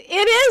 It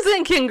is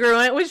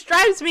incongruent, which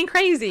drives me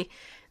crazy.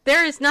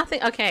 There is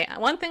nothing. Okay,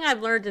 one thing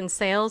I've learned in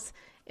sales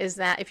is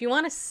that if you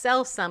want to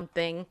sell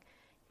something,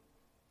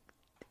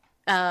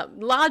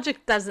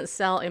 logic doesn't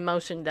sell,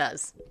 emotion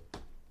does.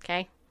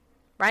 Okay,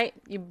 right?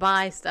 You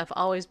buy stuff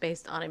always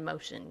based on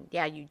emotion.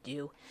 Yeah, you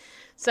do.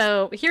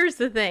 So here's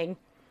the thing.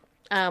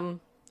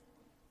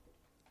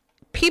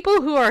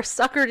 People who are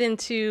suckered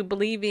into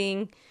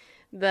believing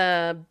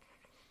the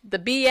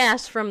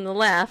BS from the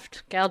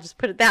left, okay, I'll just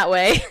put it that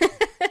way,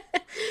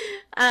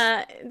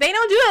 They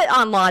don't do it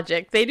on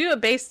logic. They do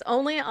it based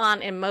only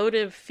on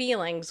emotive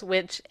feelings,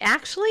 which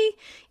actually,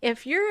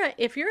 if you're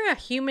a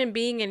human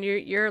being and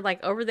you're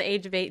like over the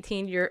age of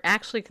 18, you're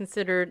actually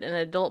considered an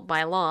adult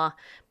by law,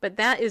 but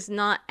that is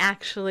not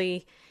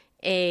actually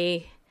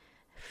emotionally,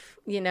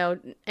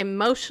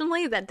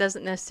 that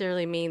doesn't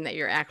necessarily mean that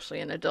you're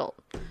actually an adult,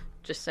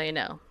 just so you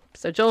know.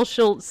 So Joel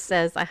Schultz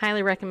says, I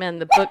highly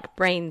recommend the book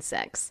Brain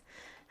Sex.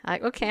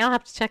 Okay, I'll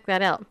have to check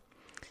that out.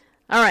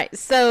 All right,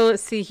 so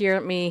let's see here.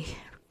 Let me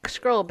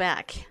scroll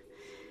back.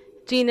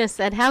 Gina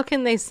said, how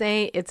can they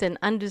say it's an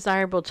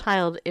undesirable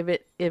child if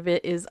it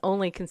is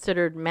only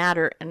considered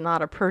matter and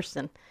not a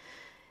person?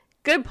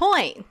 Good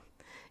point.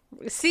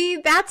 See,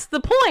 that's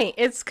the point.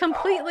 It's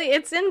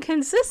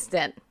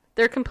inconsistent.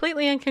 They're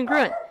completely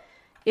incongruent.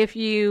 If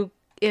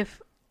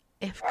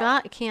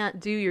God can't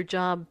do your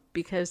job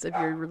because of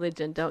your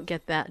religion, don't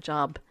get that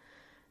job.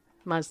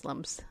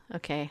 Muslims.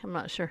 Okay, I'm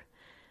not sure.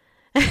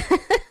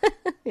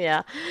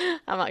 Yeah,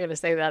 I'm not going to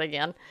say that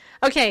again.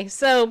 Okay,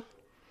 so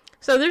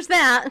there's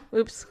that.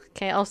 Oops.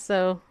 Okay,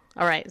 also,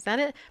 all right, is that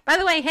it? By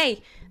the way,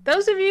 hey,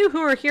 those of you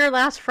who were here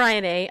last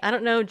Friday, I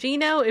don't know,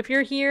 Gino, if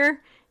you're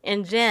here,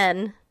 and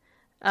Jen,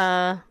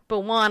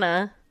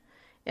 Bawana,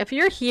 if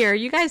you're here,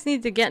 you guys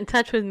need to get in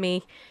touch with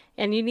me,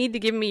 and you need to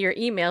give me your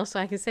email so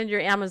I can send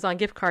your Amazon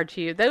gift card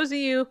to you. Those of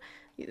you,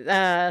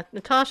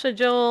 Natasha,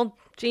 Joel,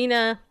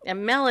 Gina,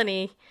 and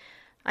Melanie,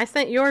 I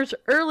sent yours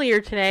earlier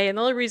today, and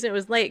the only reason it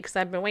was late because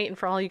I've been waiting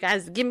for all you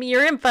guys to give me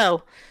your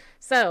info.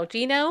 So,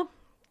 Gino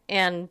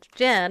and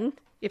Jen,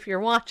 if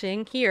you're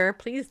watching here,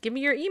 please give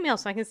me your email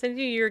so I can send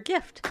you your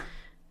gift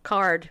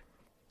card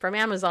from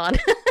Amazon.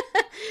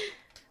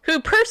 Who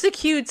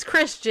persecutes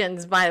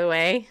Christians, by the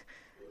way.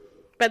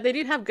 But they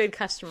do have good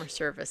customer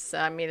service. So,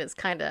 I mean, it's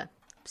kind of...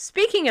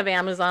 Speaking of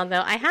Amazon,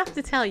 though, I have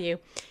to tell you,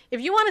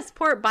 if you want to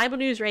support Bible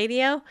News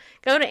Radio,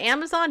 go to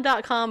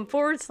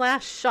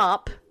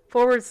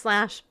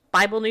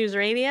amazon.com/shop/Bible News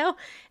Radio,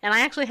 and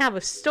I actually have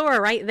a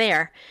store right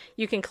there.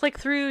 You can click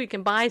through, you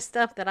can buy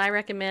stuff that I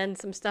recommend,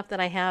 some stuff that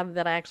I have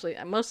that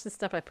most of the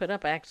stuff I put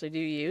up I actually do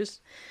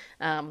use.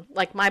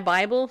 Like my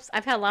Bibles.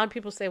 I've had a lot of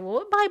people say, well,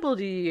 what Bible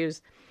do you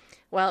use?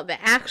 Well,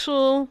 the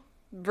actual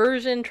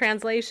version,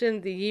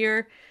 translation, the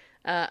year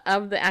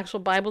of the actual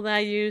Bible that I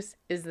use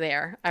is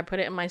there. I put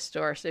it in my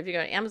store. So if you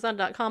go to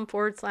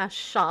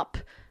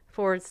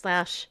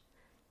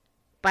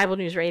amazon.com/shop/Bible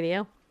News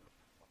Radio,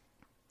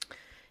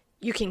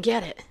 you can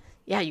get it.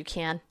 Yeah, you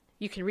can.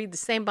 You can read the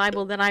same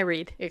Bible that I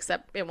read,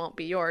 except it won't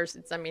be yours.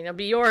 It'll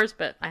be yours,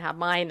 but I have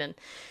mine and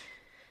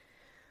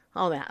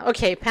all that.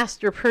 Okay,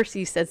 Pastor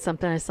Percy said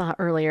something I saw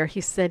earlier.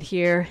 He said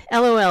here,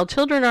 LOL,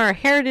 children are a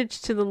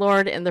heritage to the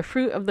Lord, and the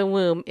fruit of the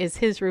womb is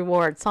his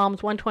reward.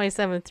 Psalms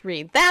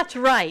 127:3. That's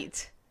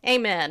right.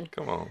 Amen.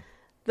 Come on.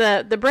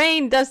 The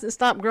brain doesn't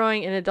stop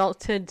growing in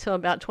adulthood till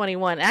about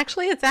 21.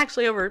 Actually, it's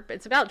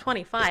about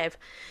 25.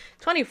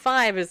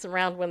 25 is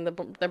around when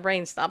the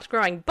brain stops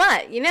growing.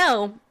 But,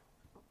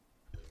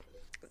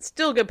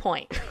 still a good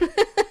point.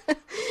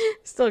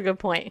 Still a good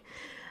point.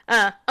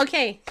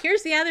 Okay,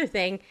 here's the other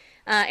thing.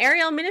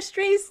 Ariel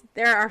Ministries,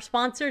 they're our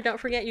sponsor. Don't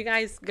forget, you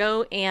guys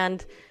go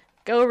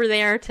over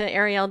there to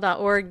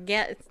ariel.org.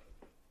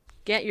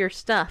 Get your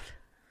stuff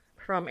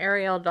from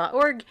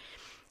ariel.org,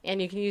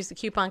 and you can use the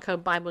coupon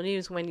code Bible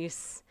News when you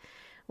save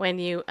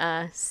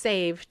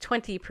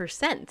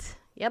 20%.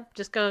 Yep,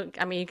 just go.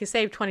 I mean, you can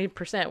save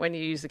 20% when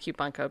you use the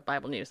coupon code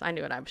Bible News. I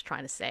knew what I was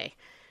trying to say.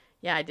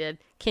 Yeah, I did.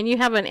 Can you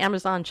have an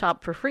Amazon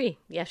shop for free?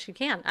 Yes, you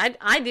can.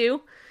 I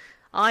do.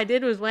 All I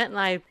did was went and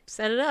I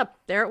set it up.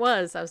 There it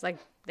was. I was like,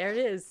 there it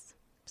is.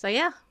 So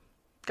yeah,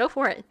 go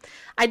for it.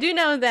 I do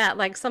know that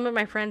like some of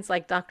my friends,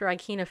 like Dr.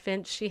 Ikena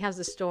Finch, she has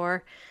a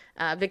store.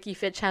 Vicki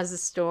Fitch has a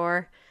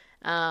store.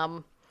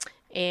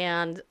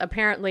 And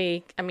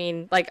apparently, I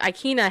mean, like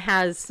Ikena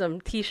has some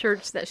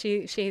T-shirts that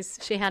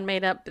she had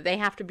made up, but they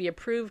have to be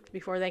approved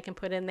before they can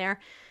put in there.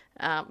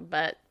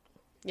 But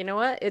you know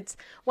what? It's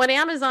what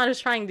Amazon is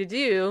trying to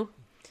do,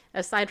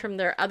 aside from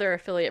their other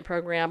affiliate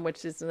program,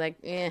 which is like,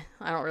 I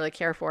don't really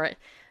care for it.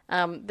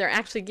 They're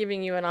actually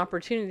giving you an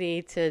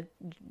opportunity to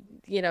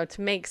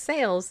make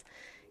sales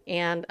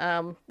and,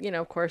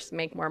 of course,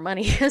 make more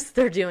money as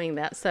they're doing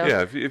that. So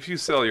yeah, if you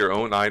sell your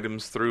own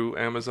items through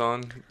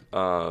Amazon,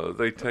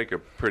 they take a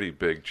pretty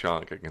big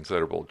chunk, a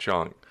considerable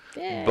chunk.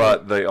 Yeah.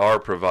 But they are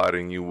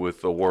providing you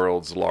with the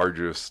world's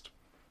largest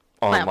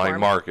online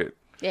market.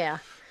 Yeah.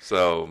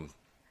 So...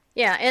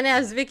 yeah, and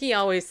as Vicki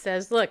always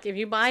says, look, if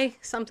you buy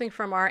something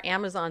from our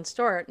Amazon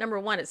store, number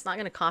one, it's not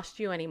going to cost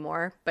you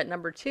anymore. But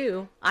number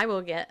two, I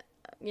will get,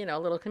 a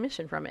little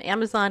commission from it.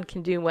 Amazon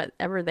can do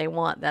whatever they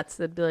want. That's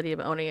the ability of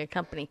owning a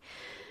company.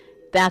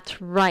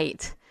 That's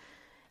right.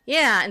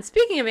 Yeah, and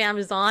speaking of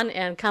Amazon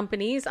and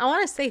companies, I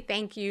want to say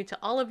thank you to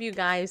all of you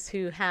guys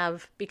who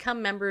have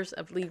become members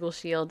of Legal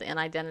Shield and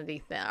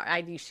ID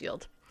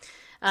Shield.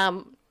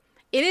 It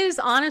is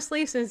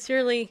honestly,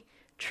 sincerely...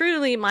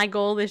 truly my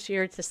goal this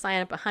year to sign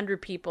up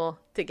 100 people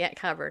to get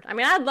covered. I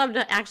mean, I'd love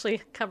to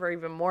actually cover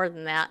even more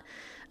than that.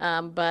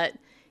 But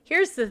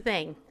here's the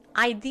thing.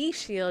 ID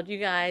Shield, you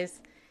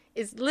guys,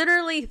 is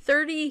literally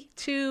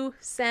 32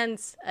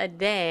 cents a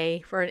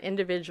day for an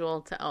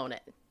individual to own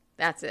it.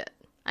 That's it.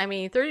 I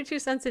mean, 32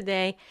 cents a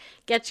day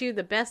gets you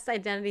the best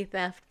identity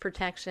theft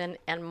protection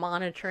and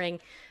monitoring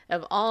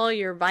of all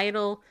your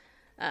vital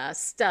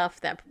stuff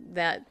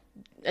that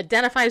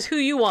identifies who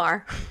you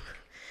are,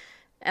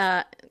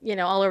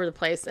 all over the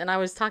place. And I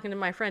was talking to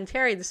my friend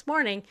Terry this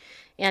morning,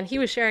 and he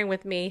was sharing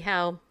with me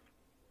how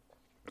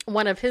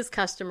one of his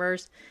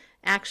customers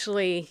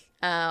actually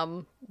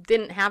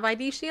didn't have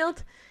ID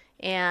Shield,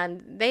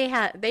 and they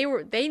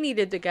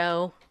needed to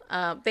go.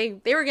 They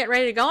were getting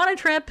ready to go on a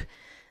trip,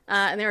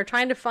 and they were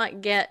trying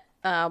to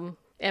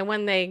and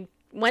when they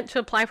went to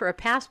apply for a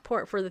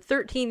passport for the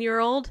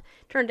 13-year-old,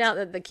 turned out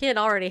that the kid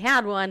already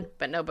had one,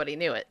 but nobody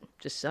knew it,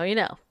 just so you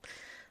know.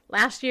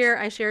 Last year,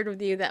 I shared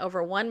with you that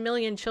over 1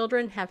 million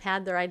children have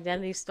had their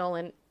identity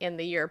stolen in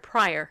the year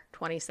prior,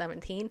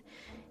 2017.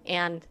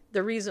 And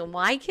the reason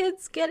why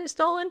kids get it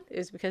stolen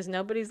is because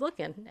nobody's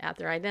looking at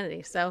their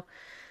identity. So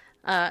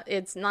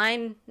it's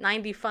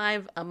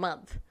 $9.95 a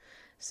month.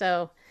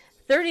 So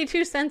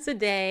 32 cents a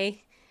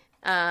day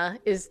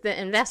is the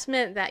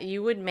investment that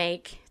you would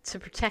make to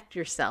protect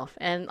yourself.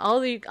 And all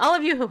of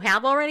you who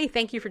have already,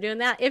 thank you for doing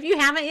that. If you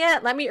haven't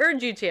yet, let me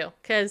urge you to,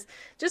 because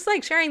just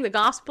like sharing the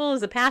gospel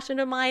is a passion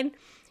of mine,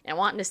 and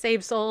wanting to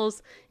save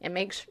souls and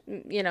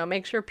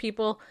make sure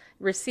people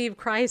receive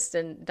Christ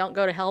and don't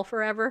go to hell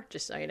forever,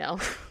 just so you know.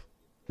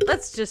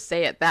 Let's just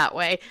say it that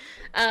way.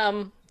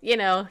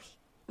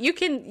 You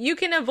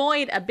can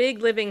avoid a big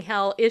living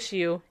hell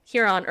issue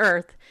here on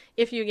earth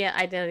if you get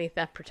identity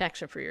theft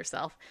protection for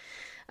yourself.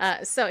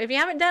 So if you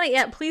haven't done it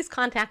yet, please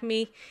contact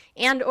me,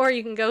 or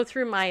you can go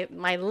through my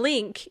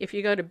link. If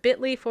you go to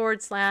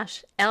bit.ly/LOJ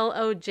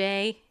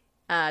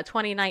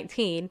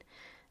 2019,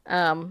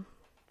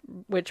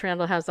 which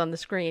Randall has on the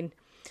screen,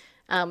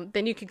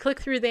 then you can click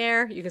through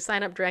there. You can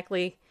sign up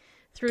directly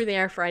through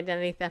there for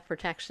identity theft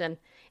protection.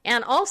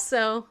 And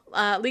also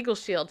Legal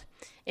Shield.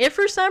 If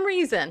for some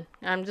reason,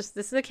 this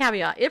is a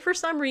caveat, if for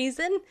some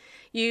reason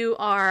you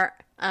are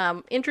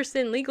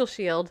interested in Legal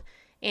Shield,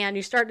 and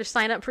you start to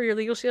sign up for your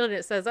Legal Shield and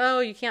it says,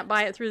 oh, you can't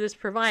buy it through this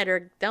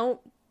provider,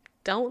 don't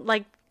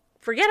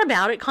forget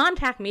about it.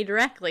 Contact me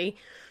directly,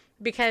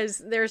 because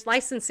there's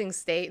licensing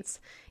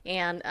states,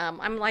 and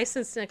I'm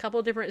licensed in a couple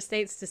of different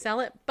states to sell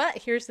it. But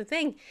here's the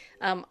thing.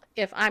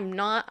 If I'm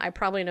not, I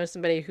probably know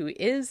somebody who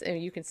is,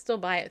 and you can still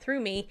buy it through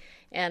me,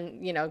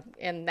 and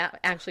that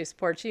actually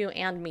supports you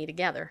and me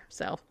together.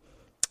 So,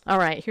 all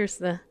right, here's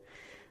the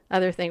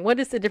other thing. What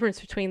is the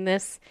difference between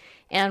this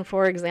and,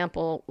 for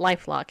example,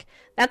 LifeLock?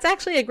 That's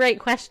actually a great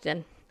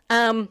question.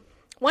 One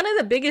of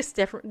the biggest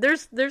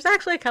there's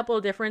actually a couple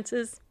of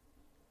differences.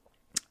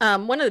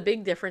 One of the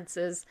big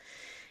differences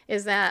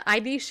is that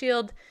ID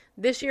Shield,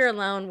 this year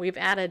alone, we've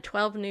added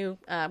 12 new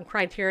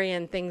criteria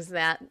and things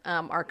that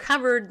are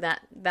covered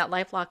that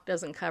LifeLock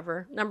doesn't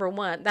cover. Number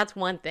one, that's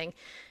one thing.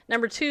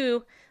 Number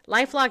two,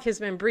 LifeLock has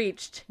been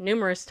breached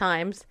numerous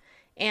times.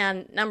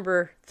 And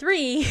number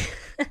three,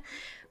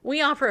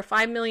 we offer a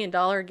 $5 million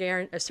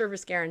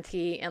service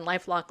guarantee, and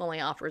LifeLock only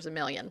offers $1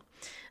 million.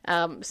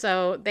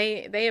 So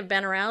they have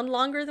been around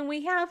longer than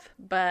we have,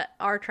 but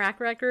our track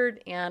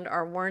record and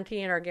our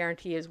warranty and our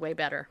guarantee is way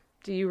better.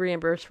 Do you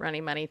reimburse for any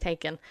money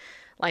taken?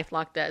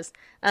 LifeLock does.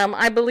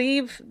 I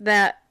believe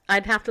that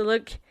I'd have to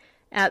look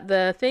at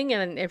the thing,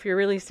 and if you're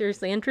really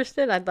seriously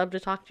interested, I'd love to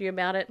talk to you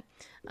about it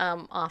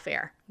off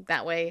air.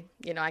 That way,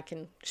 I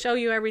can show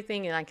you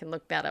everything, and I can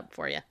look that up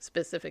for you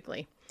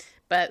specifically.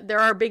 But there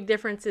are big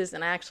differences,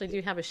 and I actually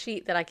do have a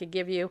sheet that I could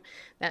give you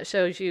that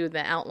shows you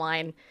the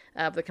outline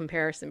of the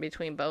comparison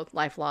between both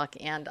LifeLock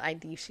and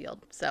ID Shield.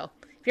 So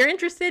if you're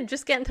interested,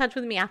 just get in touch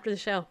with me after the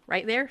show.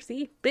 Right there,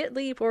 see,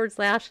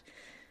 bit.ly/LOJ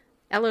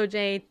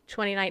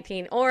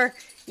 2019. Or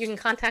you can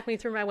contact me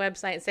through my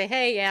website and say,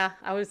 hey, yeah,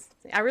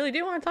 I really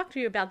do want to talk to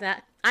you about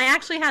that. I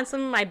actually had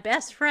some of my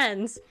best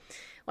friends,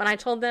 when I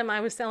told them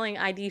I was selling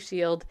ID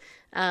Shield,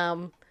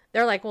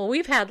 they're like, well,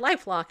 we've had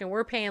LifeLock and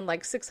we're paying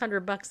like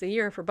 $600 a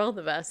year for both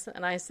of us.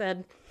 And I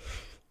said,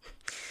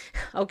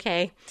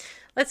 okay,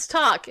 let's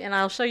talk, and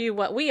I'll show you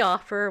what we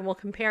offer and we'll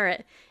compare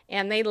it.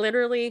 And they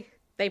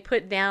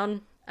put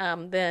down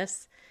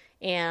this,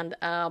 and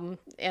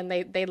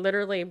they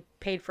literally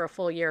paid for a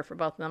full year for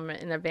both of them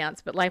in advance.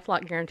 But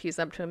LifeLock guarantees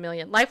up to $1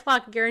 million.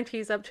 LifeLock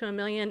guarantees up to $1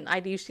 million.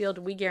 ID Shield,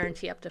 we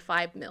guarantee up to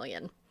 $5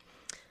 million.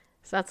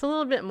 So that's a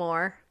little bit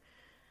more,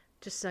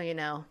 just so you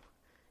know.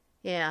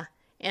 Yeah.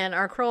 And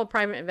our Kroll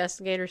private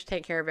investigators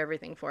take care of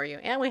everything for you.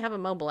 And we have a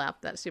mobile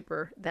app that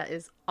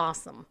is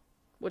awesome,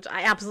 which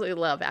I absolutely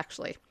love,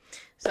 actually.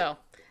 So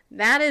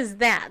that is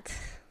that.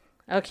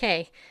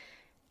 Okay.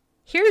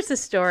 Here's a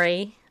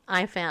story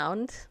I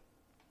found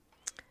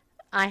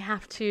I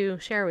have to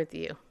share with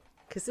you,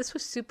 because this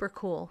was super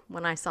cool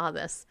when I saw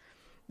this.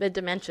 The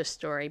dementia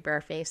story,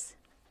 Bareface.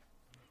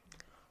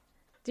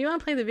 Do you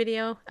want to play the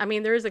video? I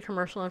mean, there is a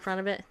commercial in front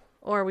of it,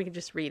 or we could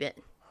just read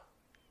it.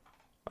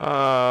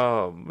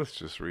 Let's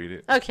just read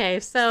it. Okay,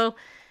 so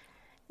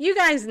you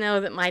guys know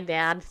that my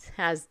dad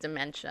has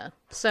dementia.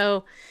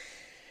 So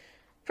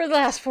For the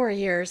last 4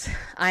 years,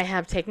 I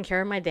have taken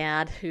care of my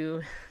dad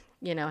who,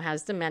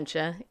 has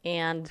dementia.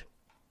 And,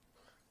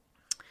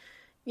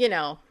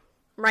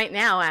 right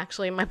now,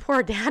 actually, my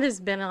poor dad has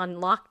been on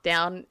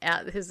lockdown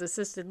at his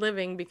assisted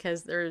living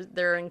because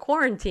they're in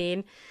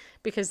quarantine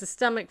because the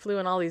stomach flu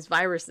and all these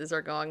viruses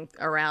are going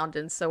around.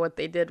 And so what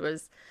they did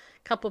was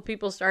a couple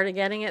people started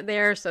getting it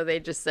there. So they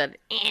just said,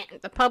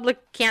 the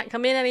public can't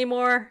come in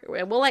anymore.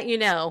 We'll let you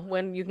know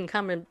when you can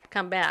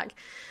come back.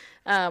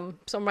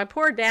 So my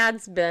poor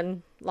dad's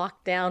been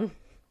locked down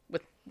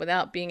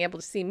without being able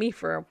to see me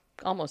for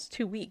almost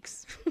 2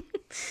 weeks.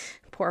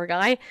 Poor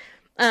guy.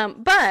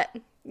 But,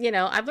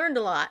 I've learned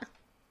a lot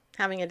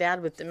having a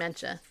dad with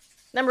dementia.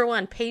 Number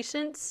one,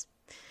 patience.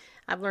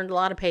 I've learned a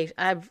lot of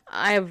patience.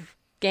 I've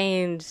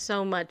gained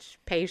so much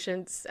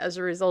patience as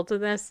a result of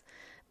this.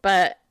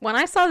 But when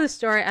I saw this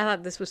story, I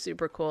thought this was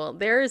super cool.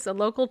 There is a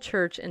local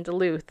church in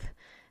Duluth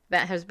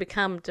that has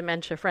become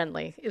dementia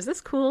friendly. Is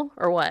this cool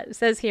or what? It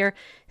says here,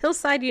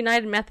 Hillside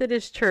United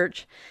Methodist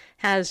Church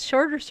has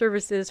shorter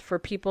services for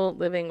people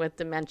living with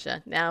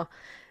dementia. Now,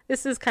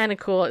 this is kind of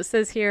cool. It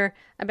says here,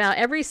 about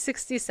every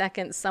 60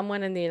 seconds,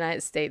 someone in the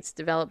United States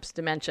develops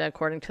dementia,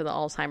 according to the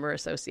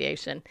Alzheimer's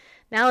Association.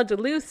 Now,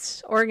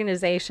 Duluth's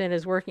organization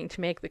is working to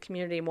make the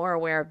community more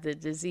aware of the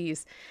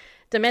disease.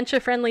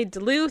 Dementia Friendly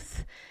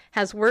Duluth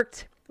has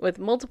worked with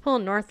multiple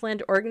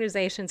Northland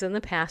organizations in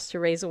the past to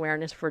raise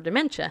awareness for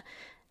dementia.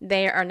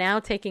 They are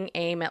now taking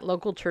aim at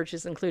local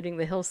churches, including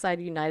the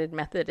Hillside United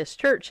Methodist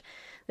Church.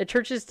 The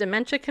church's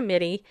dementia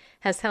committee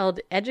has held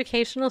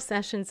educational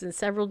sessions and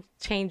several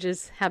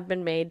changes have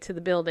been made to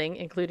the building,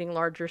 including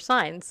larger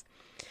signs.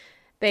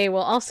 They will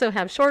also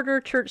have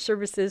shorter church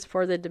services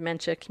for the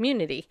dementia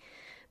community.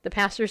 The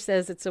pastor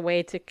says it's a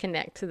way to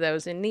connect to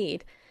those in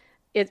need.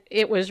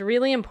 It was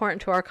really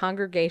important to our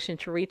congregation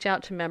to reach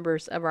out to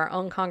members of our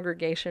own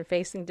congregation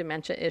facing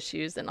dementia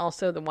issues and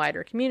also the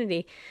wider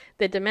community.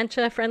 The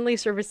dementia-friendly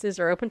services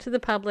are open to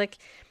the public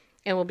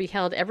and will be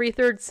held every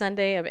third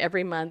Sunday of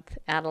every month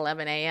at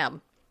 11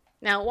 a.m.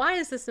 Now, why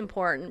is this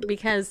important?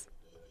 Because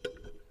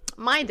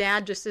my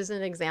dad, just as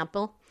an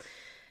example,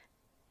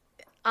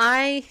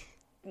 I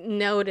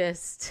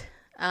noticed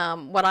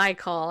what I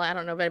call, I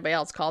don't know if anybody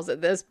else calls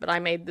it this, but I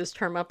made this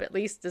term up, at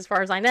least as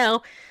far as I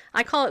know.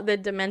 I call it the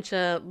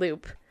dementia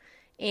loop.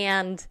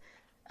 And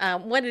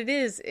what it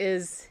is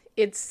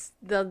it's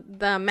the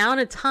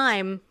amount of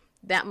time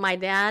that my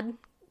dad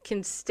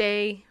can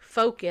stay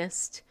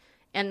focused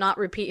and not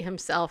repeat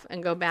himself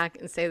and go back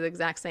and say the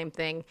exact same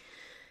thing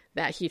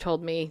that he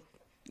told me,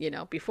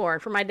 before.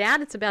 And for my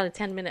dad, it's about a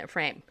 10-minute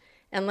frame,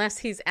 unless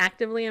he's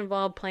actively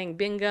involved playing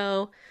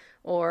bingo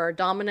or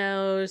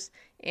dominoes,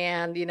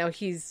 and,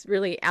 he's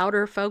really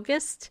outer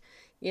focused,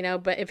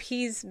 but if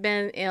he's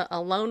been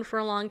alone for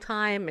a long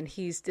time and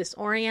he's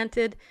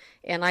disoriented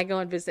and I go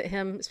and visit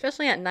him,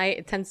 especially at night,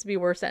 it tends to be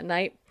worse at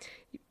night.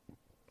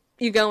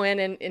 You go in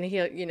and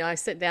he'll, I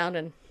sit down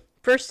and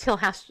first he'll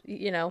have,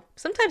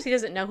 sometimes he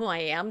doesn't know who I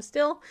am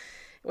still,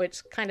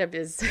 which kind of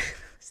is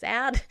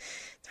sad.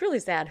 It's really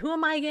sad. Who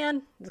am I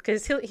again?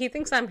 Because he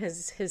thinks I'm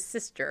his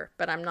sister,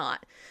 but I'm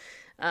not.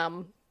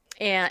 And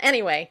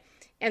anyway,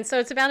 and so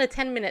it's about a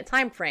 10-minute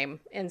time frame.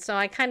 And so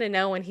I kind of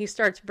know when he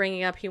starts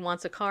bringing up he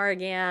wants a car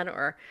again,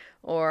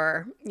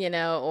 or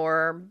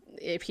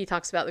if he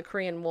talks about the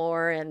Korean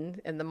War and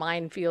the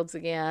minefields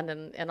again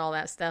and all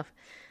that stuff.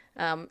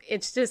 I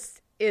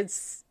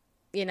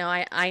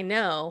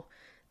know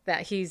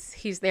that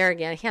he's there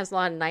again. He has a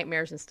lot of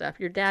nightmares and stuff.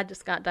 Your dad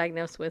just got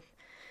diagnosed with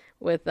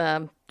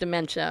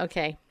dementia.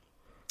 Okay.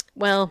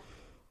 Well,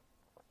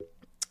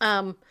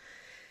 I'm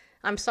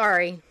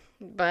sorry.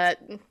 But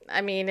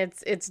I mean,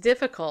 it's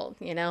difficult,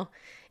 and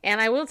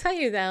I will tell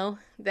you though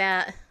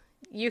that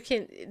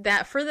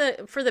for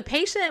the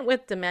patient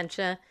with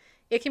dementia,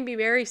 it can be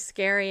very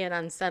scary and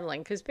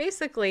unsettling because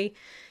basically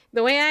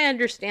the way I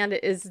understand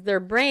it is their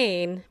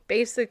brain,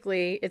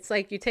 basically it's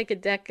like you take a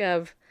deck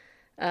of,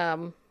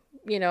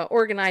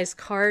 organized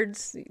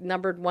cards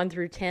numbered 1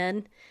 through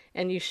 10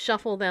 and you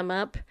shuffle them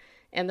up.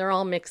 And they're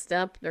all mixed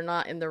up. They're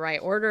not in the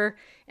right order.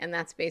 And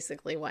that's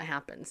basically what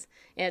happens.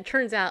 And it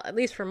turns out, at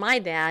least for my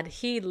dad,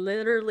 he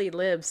literally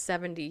lived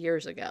 70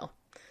 years ago.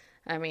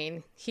 I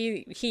mean,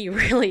 he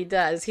really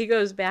does. He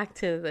goes back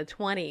to the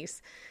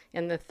 20s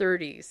and the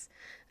 30s,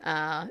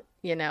 and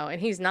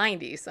he's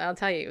 90. So I'll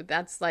tell you,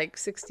 that's like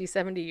 60,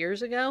 70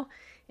 years ago.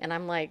 And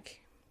I'm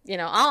like,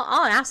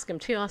 I'll ask him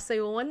too. I'll say,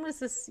 well, when was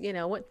this,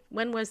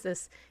 when was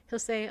this? He'll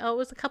say, oh, it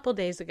was a couple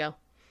days ago.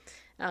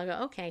 And I'll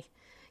go, okay,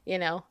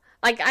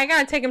 Like, I got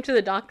to take him to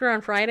the doctor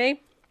on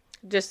Friday,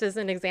 just as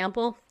an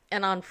example.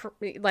 And I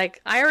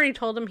already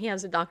told him he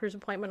has a doctor's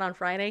appointment on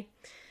Friday,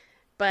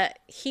 but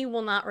he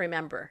will not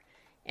remember.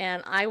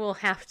 And I will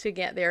have to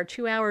get there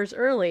 2 hours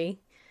early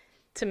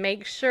to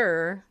make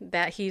sure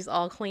that he's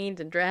all cleaned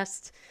and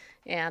dressed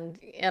and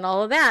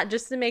all of that,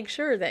 just to make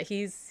sure that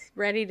he's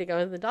ready to go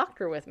to the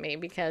doctor with me,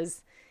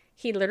 because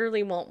he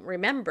literally won't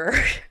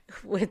remember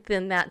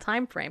within that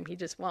time frame. He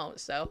just won't.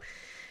 So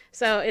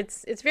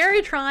it's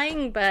very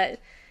trying,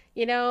 but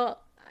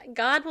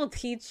God will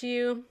teach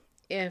you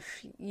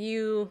if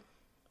you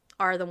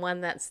are the one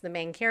that's the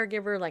main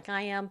caregiver like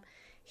I am,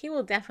 he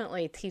will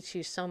definitely teach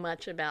you so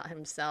much about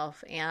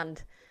himself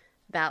and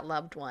that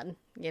loved one,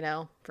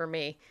 for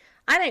me.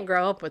 I didn't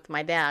grow up with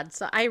my dad,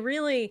 so I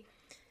really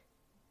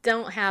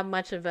don't have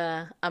much of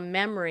a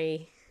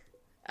memory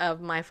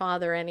of my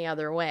father any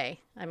other way.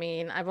 I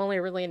mean, I've only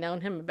really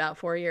known him about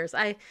 4 years.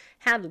 I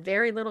had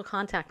very little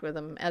contact with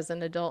him as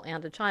an adult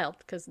and a child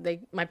because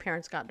my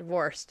parents got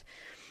divorced.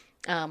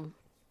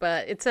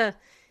 But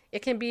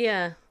it can be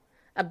a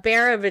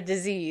bear of a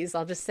disease,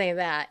 I'll just say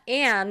that.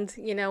 And,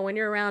 when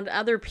you're around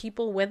other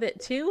people with it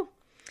too,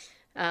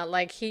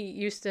 like he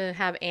used to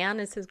have Anne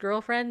as his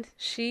girlfriend,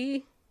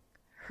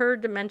 her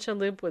dementia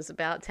loop was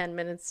about 10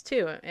 minutes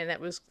too. And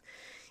it was,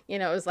 it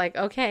was like,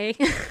 okay.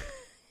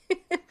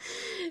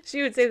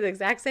 She would say the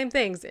exact same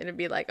things and it'd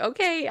be like,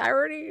 okay, I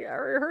already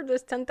heard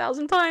this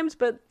 10,000 times,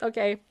 but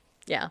okay.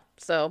 Yeah.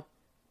 So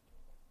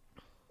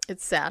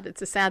it's sad.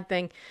 It's a sad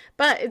thing,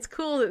 but it's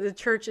cool that the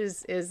church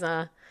is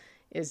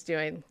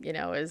doing,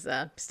 is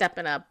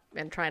stepping up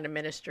and trying to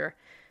minister.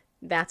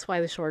 That's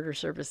why the shorter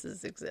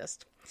services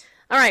exist.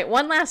 All right.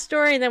 One last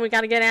story and then we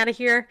got to get out of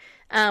here.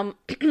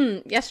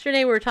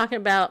 Yesterday we were talking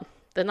about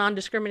the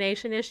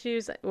non-discrimination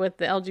issues with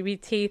the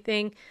LGBT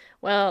thing.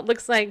 Well, it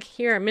looks like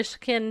here in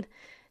Michigan,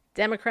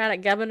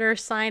 Democratic governor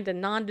signed a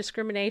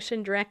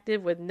non-discrimination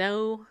directive with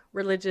no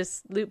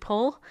religious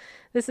loophole.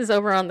 This is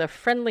over on the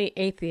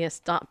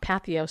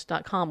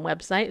friendlyatheist.pathos.com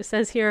website. It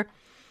says here,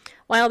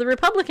 while the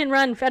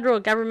Republican-run federal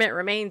government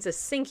remains a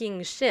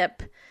sinking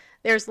ship,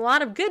 there's a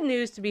lot of good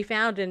news to be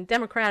found in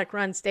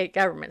Democratic-run state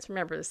governments.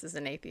 Remember, this is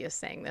an atheist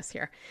saying this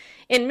here.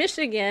 In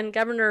Michigan,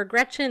 Governor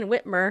Gretchen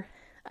Whitmer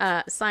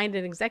signed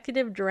an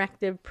executive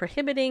directive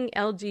prohibiting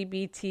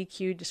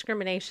LGBTQ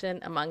discrimination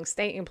among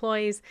state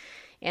employees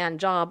and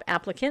job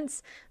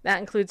applicants. That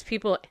includes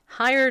people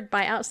hired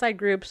by outside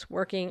groups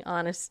working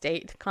on a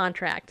state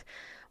contract.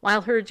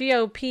 While her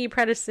GOP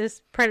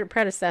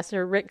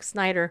predecessor, Rick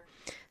Snyder,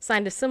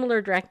 signed a similar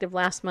directive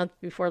last month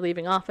before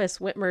leaving office,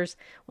 Whitmer's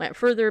went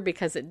further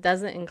because it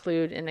doesn't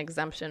include an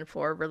exemption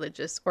for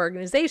religious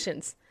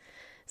organizations.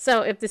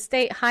 So if the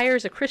state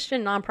hires a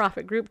Christian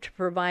nonprofit group to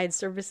provide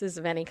services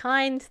of any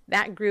kind,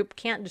 that group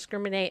can't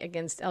discriminate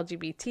against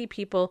LGBT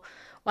people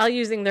while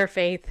using their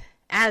faith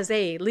as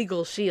a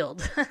legal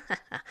shield.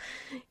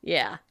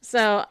 Yeah.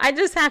 So I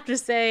just have to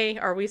say,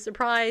 are we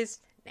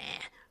surprised? Nah,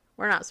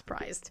 we're not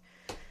surprised.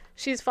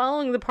 She's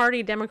following the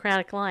party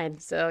Democratic line.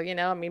 So,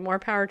 more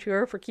power to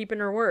her for keeping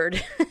her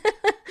word.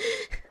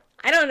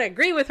 I don't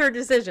agree with her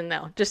decision,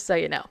 though, just so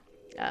you know.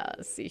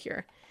 Let's see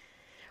here.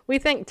 We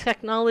think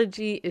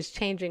technology is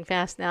changing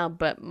fast now,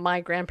 but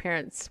my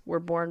grandparents were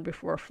born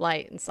before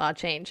flight and saw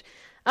change.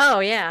 Oh,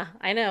 yeah,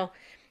 I know.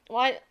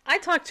 Well, I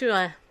talked to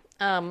a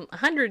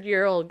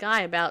 100-year-old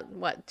guy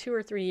about, 2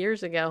 or 3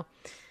 years ago.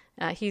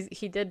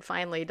 He did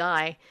finally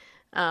die.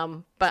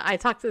 But I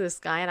talked to this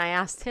guy, and I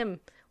asked him,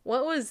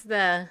 what was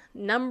the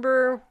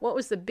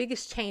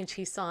biggest change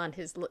he saw in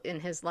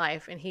his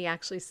life? And he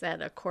actually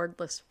said a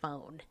cordless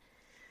phone.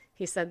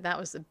 He said that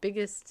was the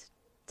biggest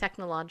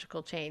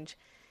technological change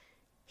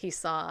he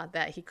saw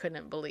that he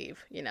couldn't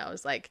believe. It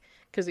was like,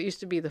 because it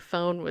used to be the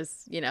phone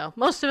was,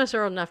 most of us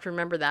are old enough to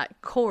remember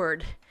that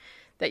cord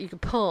that you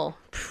could pull.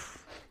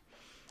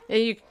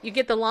 And you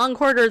get the long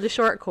cord or the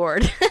short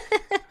cord.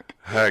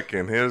 Heck,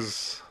 in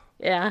his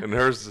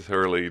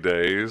early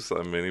days,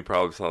 he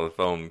probably saw the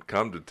phone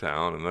come to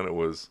town, and then it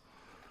was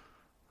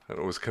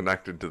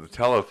connected to the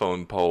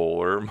telephone pole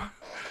or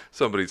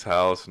somebody's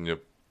house, and you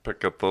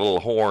pick up the little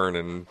horn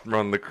and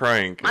run the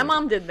crank. My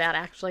mom did that,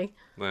 actually.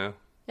 Yeah.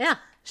 Yeah.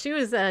 She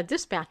was a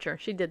dispatcher.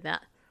 She did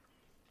that.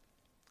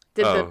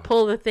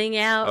 Pull the thing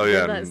out. Oh,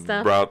 yeah, that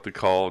stuff. Route the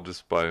call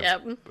just by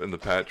in the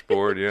patch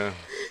board, yeah.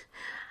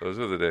 Those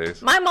are the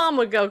days. My mom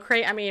would go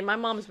crazy. My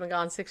mom's been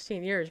gone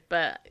 16 years,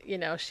 but,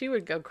 she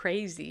would go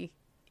crazy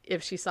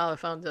if she saw the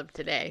phones of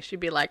today. She'd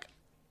be like,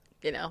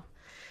 And,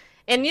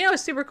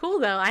 it's super cool,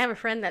 though. I have a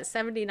friend that's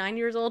 79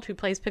 years old who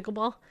plays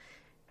pickleball.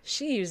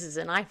 She uses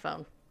an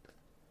iPhone.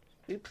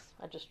 Oops,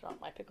 I just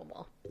dropped my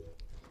pickleball.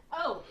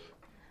 Oh,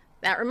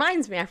 that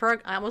reminds me. I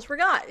almost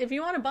forgot. If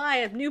you want to buy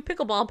a new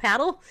pickleball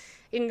paddle,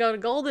 you can go to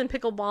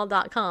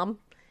goldenpickleball.com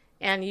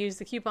and use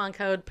the coupon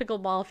code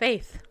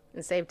PickleballFaith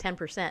and save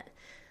 10%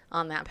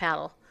 on that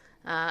paddle,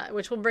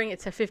 which will bring it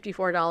to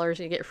 $54 and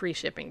you get free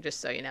shipping, just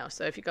so you know.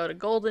 So if you go to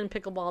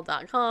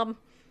goldenpickleball.com,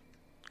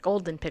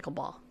 Golden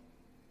Pickleball.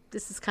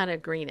 This is kind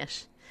of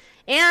greenish.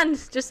 And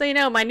just so you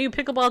know, my new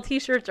pickleball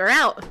t-shirts are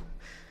out.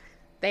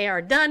 They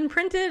are done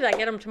printed. I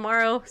get them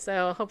tomorrow,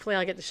 so hopefully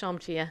I'll get to show them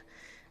to you.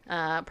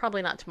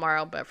 Probably not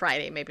tomorrow, but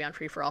Friday, maybe on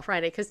Free for All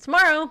Friday, because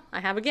tomorrow I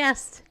have a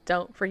guest.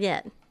 Don't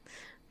forget.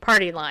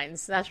 Party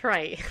lines. That's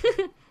right.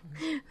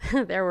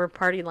 There were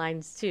party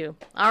lines too.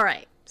 All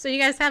right. So you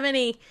guys have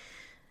any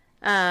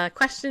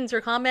questions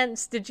or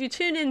comments? Did you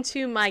tune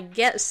into my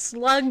Get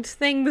Slugged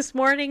thing this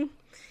morning?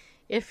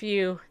 If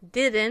you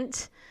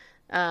didn't,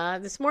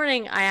 this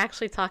morning I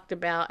actually talked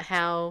about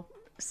how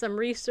some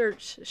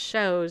research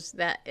shows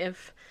that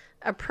if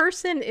a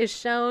person is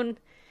shown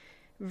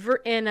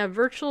in a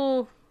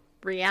virtual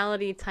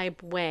reality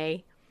type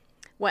way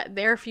what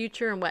their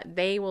future and what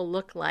they will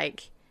look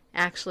like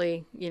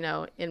actually,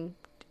 in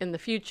the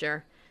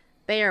future,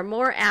 they are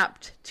more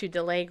apt to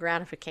delay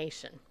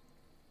gratification.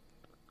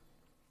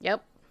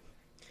 Yep.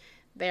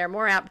 They are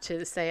more apt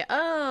to say,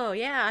 oh,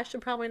 yeah, I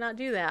should probably not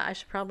do that. I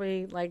should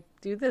probably,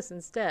 do this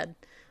instead.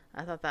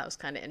 I thought that was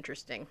kind of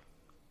interesting.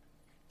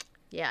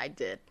 Yeah, I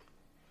did.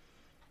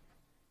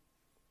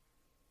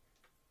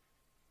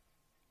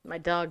 My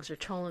dogs are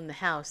trolling the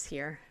house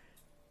here.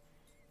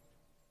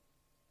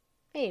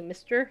 Hey,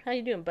 mister. How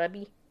you doing,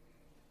 Bubby?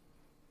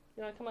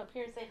 You want to come up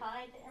here and say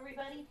hi to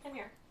everybody? Come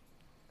here.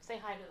 Say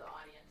hi to the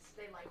audience.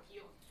 They like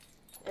you.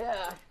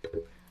 Yeah.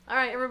 All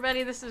right,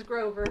 everybody, this is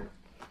Grover.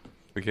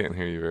 We can't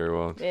hear you very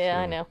well. Yeah,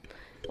 I know.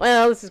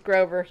 Well, this is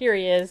Grover. Here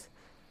he is.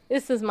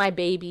 This is my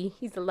baby.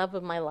 He's the love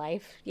of my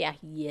life. Yeah,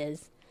 he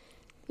is.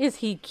 Is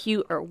he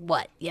cute or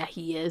what? Yeah,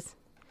 he is.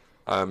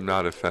 I'm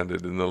not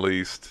offended in the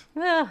least.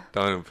 Don't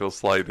even feel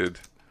slighted.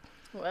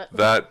 What?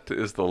 That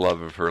is the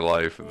love of her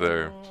life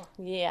there.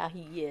 Yeah,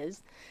 he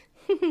is.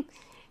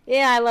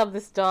 Yeah, I love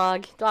this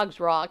dog. Dogs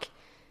rock.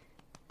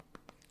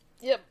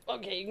 Yep.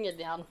 Okay, you can get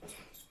down.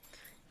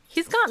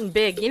 He's gotten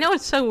big. You know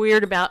what's so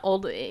weird about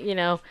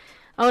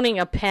owning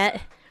a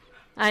pet?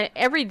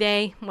 Every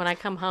day when I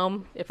come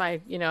home, if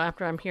I,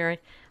 after I'm here,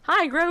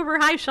 hi Grover,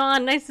 hi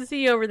Sean, nice to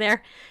see you over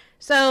there.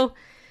 So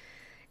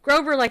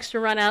Grover likes to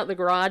run out the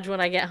garage when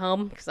I get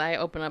home because I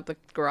open up the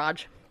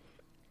garage,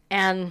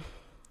 and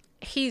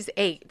he's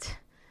 8.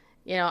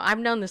 I've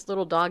known this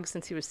little dog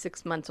since he was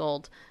 6 months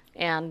old,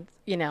 and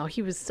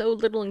he was so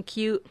little and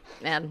cute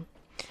and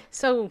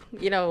so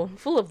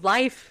full of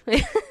life.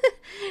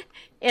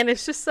 And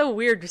it's just so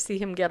weird to see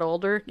him get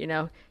older.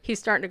 He's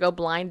starting to go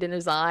blind in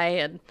his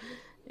eye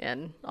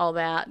and all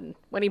that. And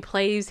when he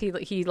plays,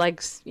 he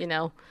likes,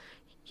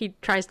 he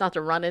tries not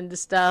to run into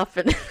stuff.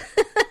 And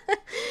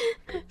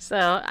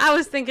so I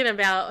was thinking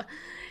about,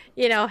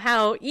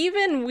 how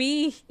even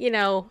we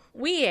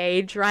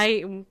age,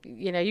 right?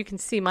 You can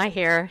see my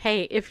hair.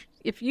 Hey,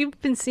 if you've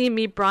been seeing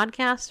me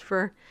broadcast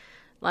for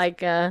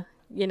 3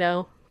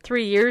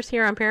 years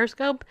here on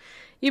Periscope,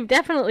 you've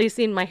definitely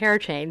seen my hair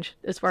change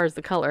as far as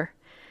the color.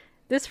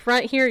 This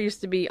front here used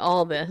to be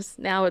all this.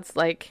 Now it's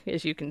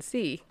as you can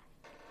see,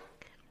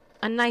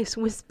 a nice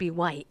wispy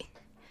white.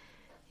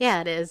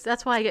 Yeah, it is.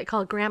 That's why I get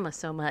called Grandma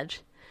so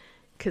much,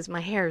 because my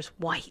hair is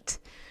white.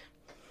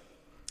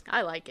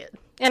 I like it.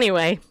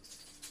 Anyway,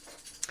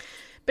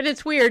 but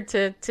it's weird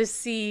to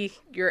see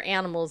your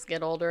animals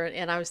get older.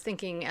 And I was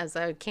thinking as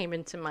I came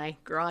into my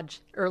garage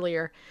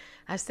earlier,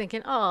 I was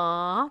thinking,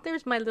 aw,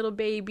 there's my little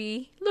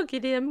baby. Look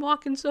at him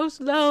walking so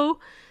slow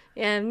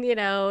and,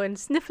 and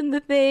sniffing the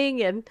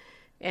thing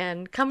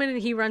and coming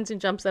and he runs and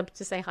jumps up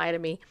to say hi to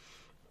me.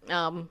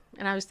 And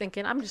I was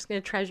thinking, I'm just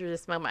going to treasure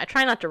this moment. I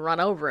try not to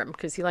run over him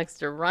because he likes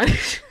to run.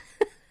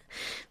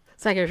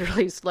 It's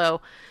really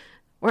slow.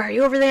 Where are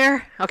you, over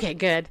there? Okay,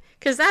 good.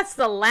 Because that's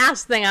the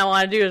last thing I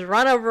want to do is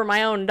run over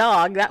my own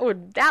dog. That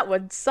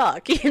would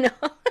suck,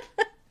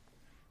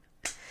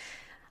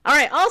 All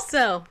right,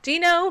 also,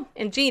 Gino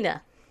and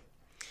Gina,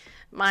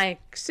 my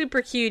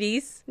super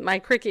cuties, my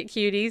cricket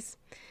cuties.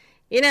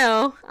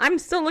 I'm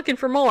still looking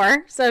for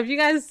more. So if you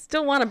guys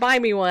still want to buy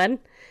me one,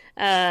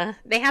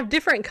 they have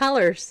different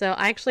colors. So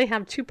I actually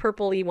have 2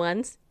 purpley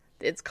ones.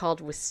 It's called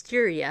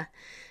Wisteria.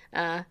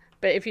 But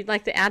if you'd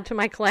like to add to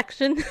my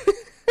collection,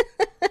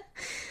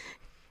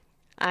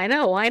 I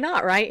know, why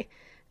not, right?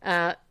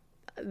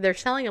 They're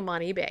selling them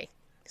on eBay.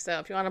 So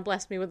if you want to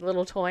bless me with a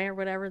little toy or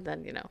whatever,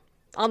 then,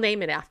 I'll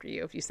name it after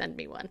you if you send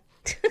me one.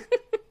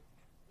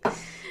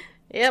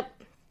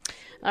 Yep.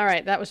 All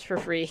right, that was for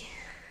free.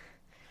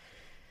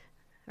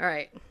 All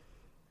right.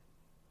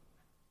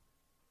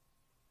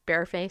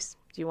 Bareface,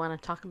 do you want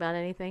to talk about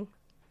anything?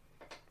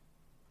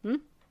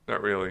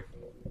 Not really.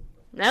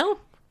 No?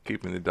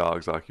 Keeping the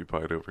dogs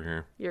occupied over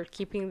here. You're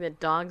keeping the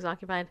dogs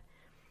occupied?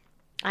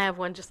 I have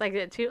one just like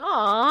that too.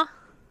 Aw.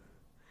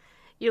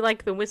 You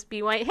like the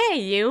wispy white?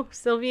 Hey, you.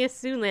 Sylvia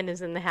Sulin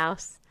is in the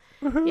house.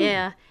 Woo-hoo.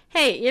 Yeah.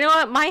 Hey, you know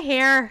what? My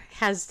hair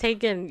has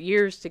taken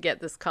years to get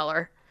this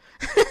color.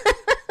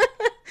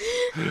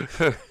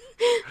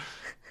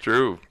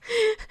 True.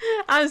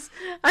 I was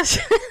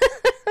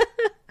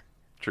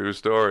True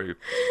story.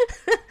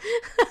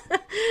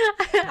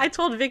 I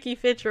told Vicky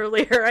Fitch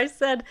earlier. I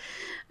said,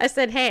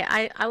 hey,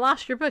 I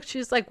lost your book. She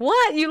was like,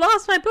 what? You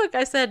lost my book?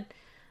 I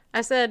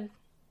said,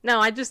 no,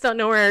 I just don't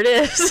know where it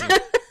is.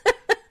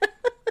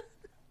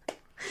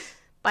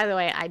 By the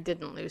way, I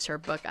didn't lose her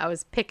book. I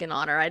was picking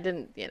on her. I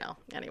didn't,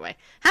 anyway.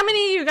 How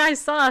many of you guys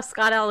saw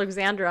Scott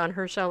Alexandra on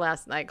her show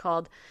last night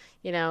called,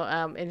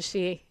 and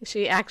she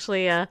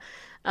actually, had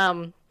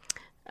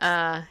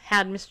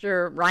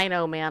Mr.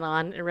 Rhino Man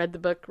on and read the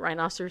book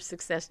Rhinoceros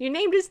Success. You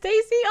named it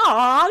Stacy?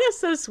 Aw, that's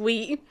so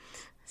sweet.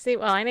 See,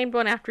 well, I named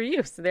one after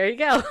you, so there you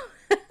go.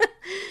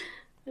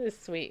 That is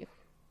sweet.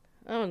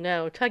 Oh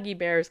no, Tuggy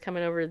Bear is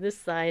coming over to this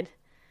side.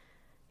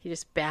 He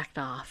just backed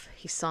off.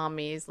 He saw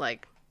me. He's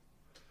like,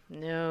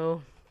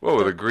 no. Well,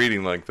 with a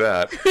greeting like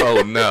that.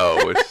 Oh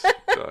no.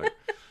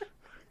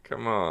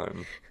 Come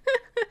on.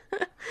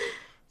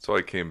 So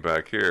I came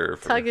back here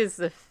for Tug is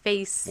the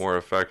face more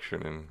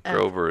affection, and of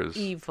Grover is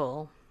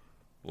evil.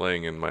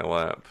 laying in my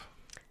lap.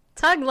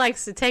 Tug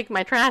likes to take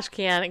my trash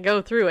can and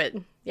go through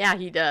it. Yeah,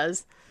 he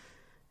does.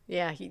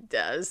 Yeah, he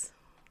does.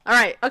 All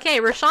right. Okay,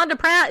 Roshonda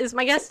Pratt is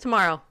my guest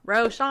tomorrow.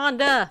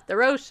 Roshonda, the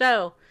Rose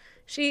Show.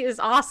 She is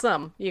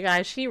awesome, you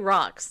guys. She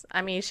rocks.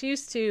 I mean, she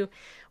used to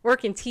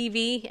work in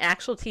TV,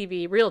 actual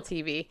TV, real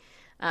TV.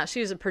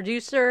 She was a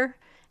producer,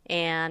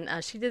 and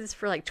she did this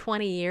for like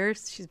 20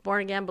 years. She's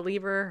born-again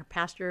believer,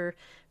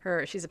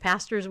 she's a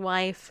pastor's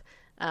wife.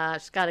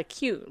 She's got a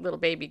cute little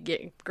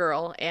baby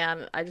girl,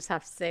 and I just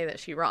have to say that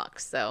she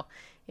rocks. So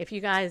if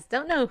you guys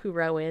don't know who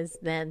Ro is,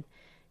 then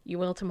you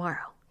will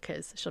tomorrow,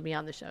 because she'll be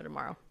on the show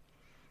tomorrow.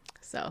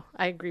 So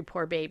I agree,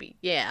 poor baby.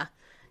 Yeah,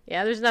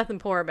 there's nothing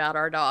poor about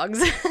our dogs.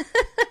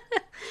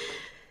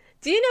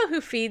 Do you know who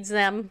feeds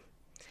them?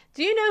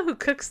 Do you know who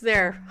cooks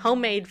their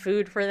homemade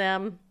food for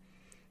them?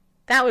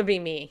 That would be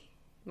me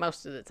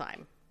most of the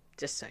time,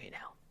 just so you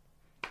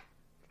know.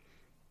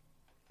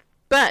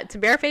 But to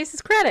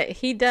Bareface's credit,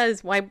 he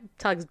does wipe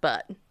Tug's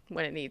butt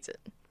when it needs it.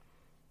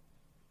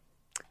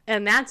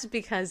 And that's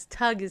because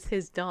Tug is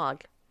his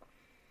dog.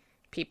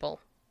 People.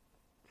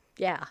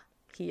 Yeah,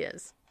 he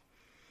is.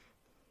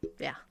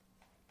 Yeah.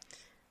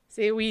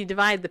 See, we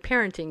divide the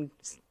parenting,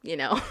 you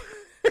know.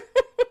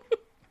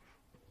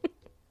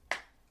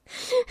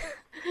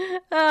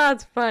 Oh,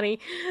 it's funny.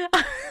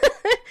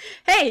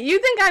 Hey, you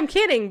think I'm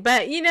kidding,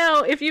 but you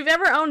know, if you've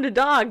ever owned a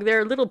dog,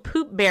 there are little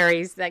poop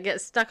berries that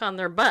get stuck on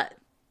their butt.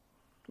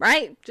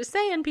 Right? Just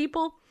saying,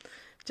 people.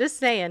 Just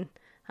saying.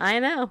 I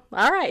know.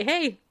 All right.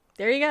 Hey,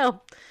 there you go.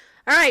 All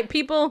right,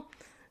 people.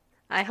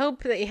 I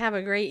hope that you have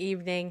a great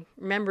evening.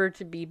 Remember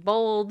to be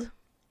bold.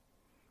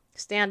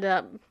 Stand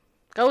up.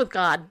 Go with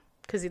God,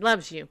 because he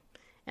loves you.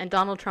 And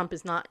Donald Trump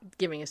is not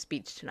giving a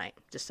speech tonight,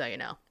 just so you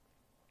know.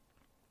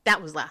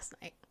 That was last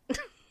night.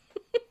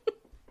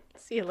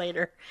 See you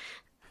later.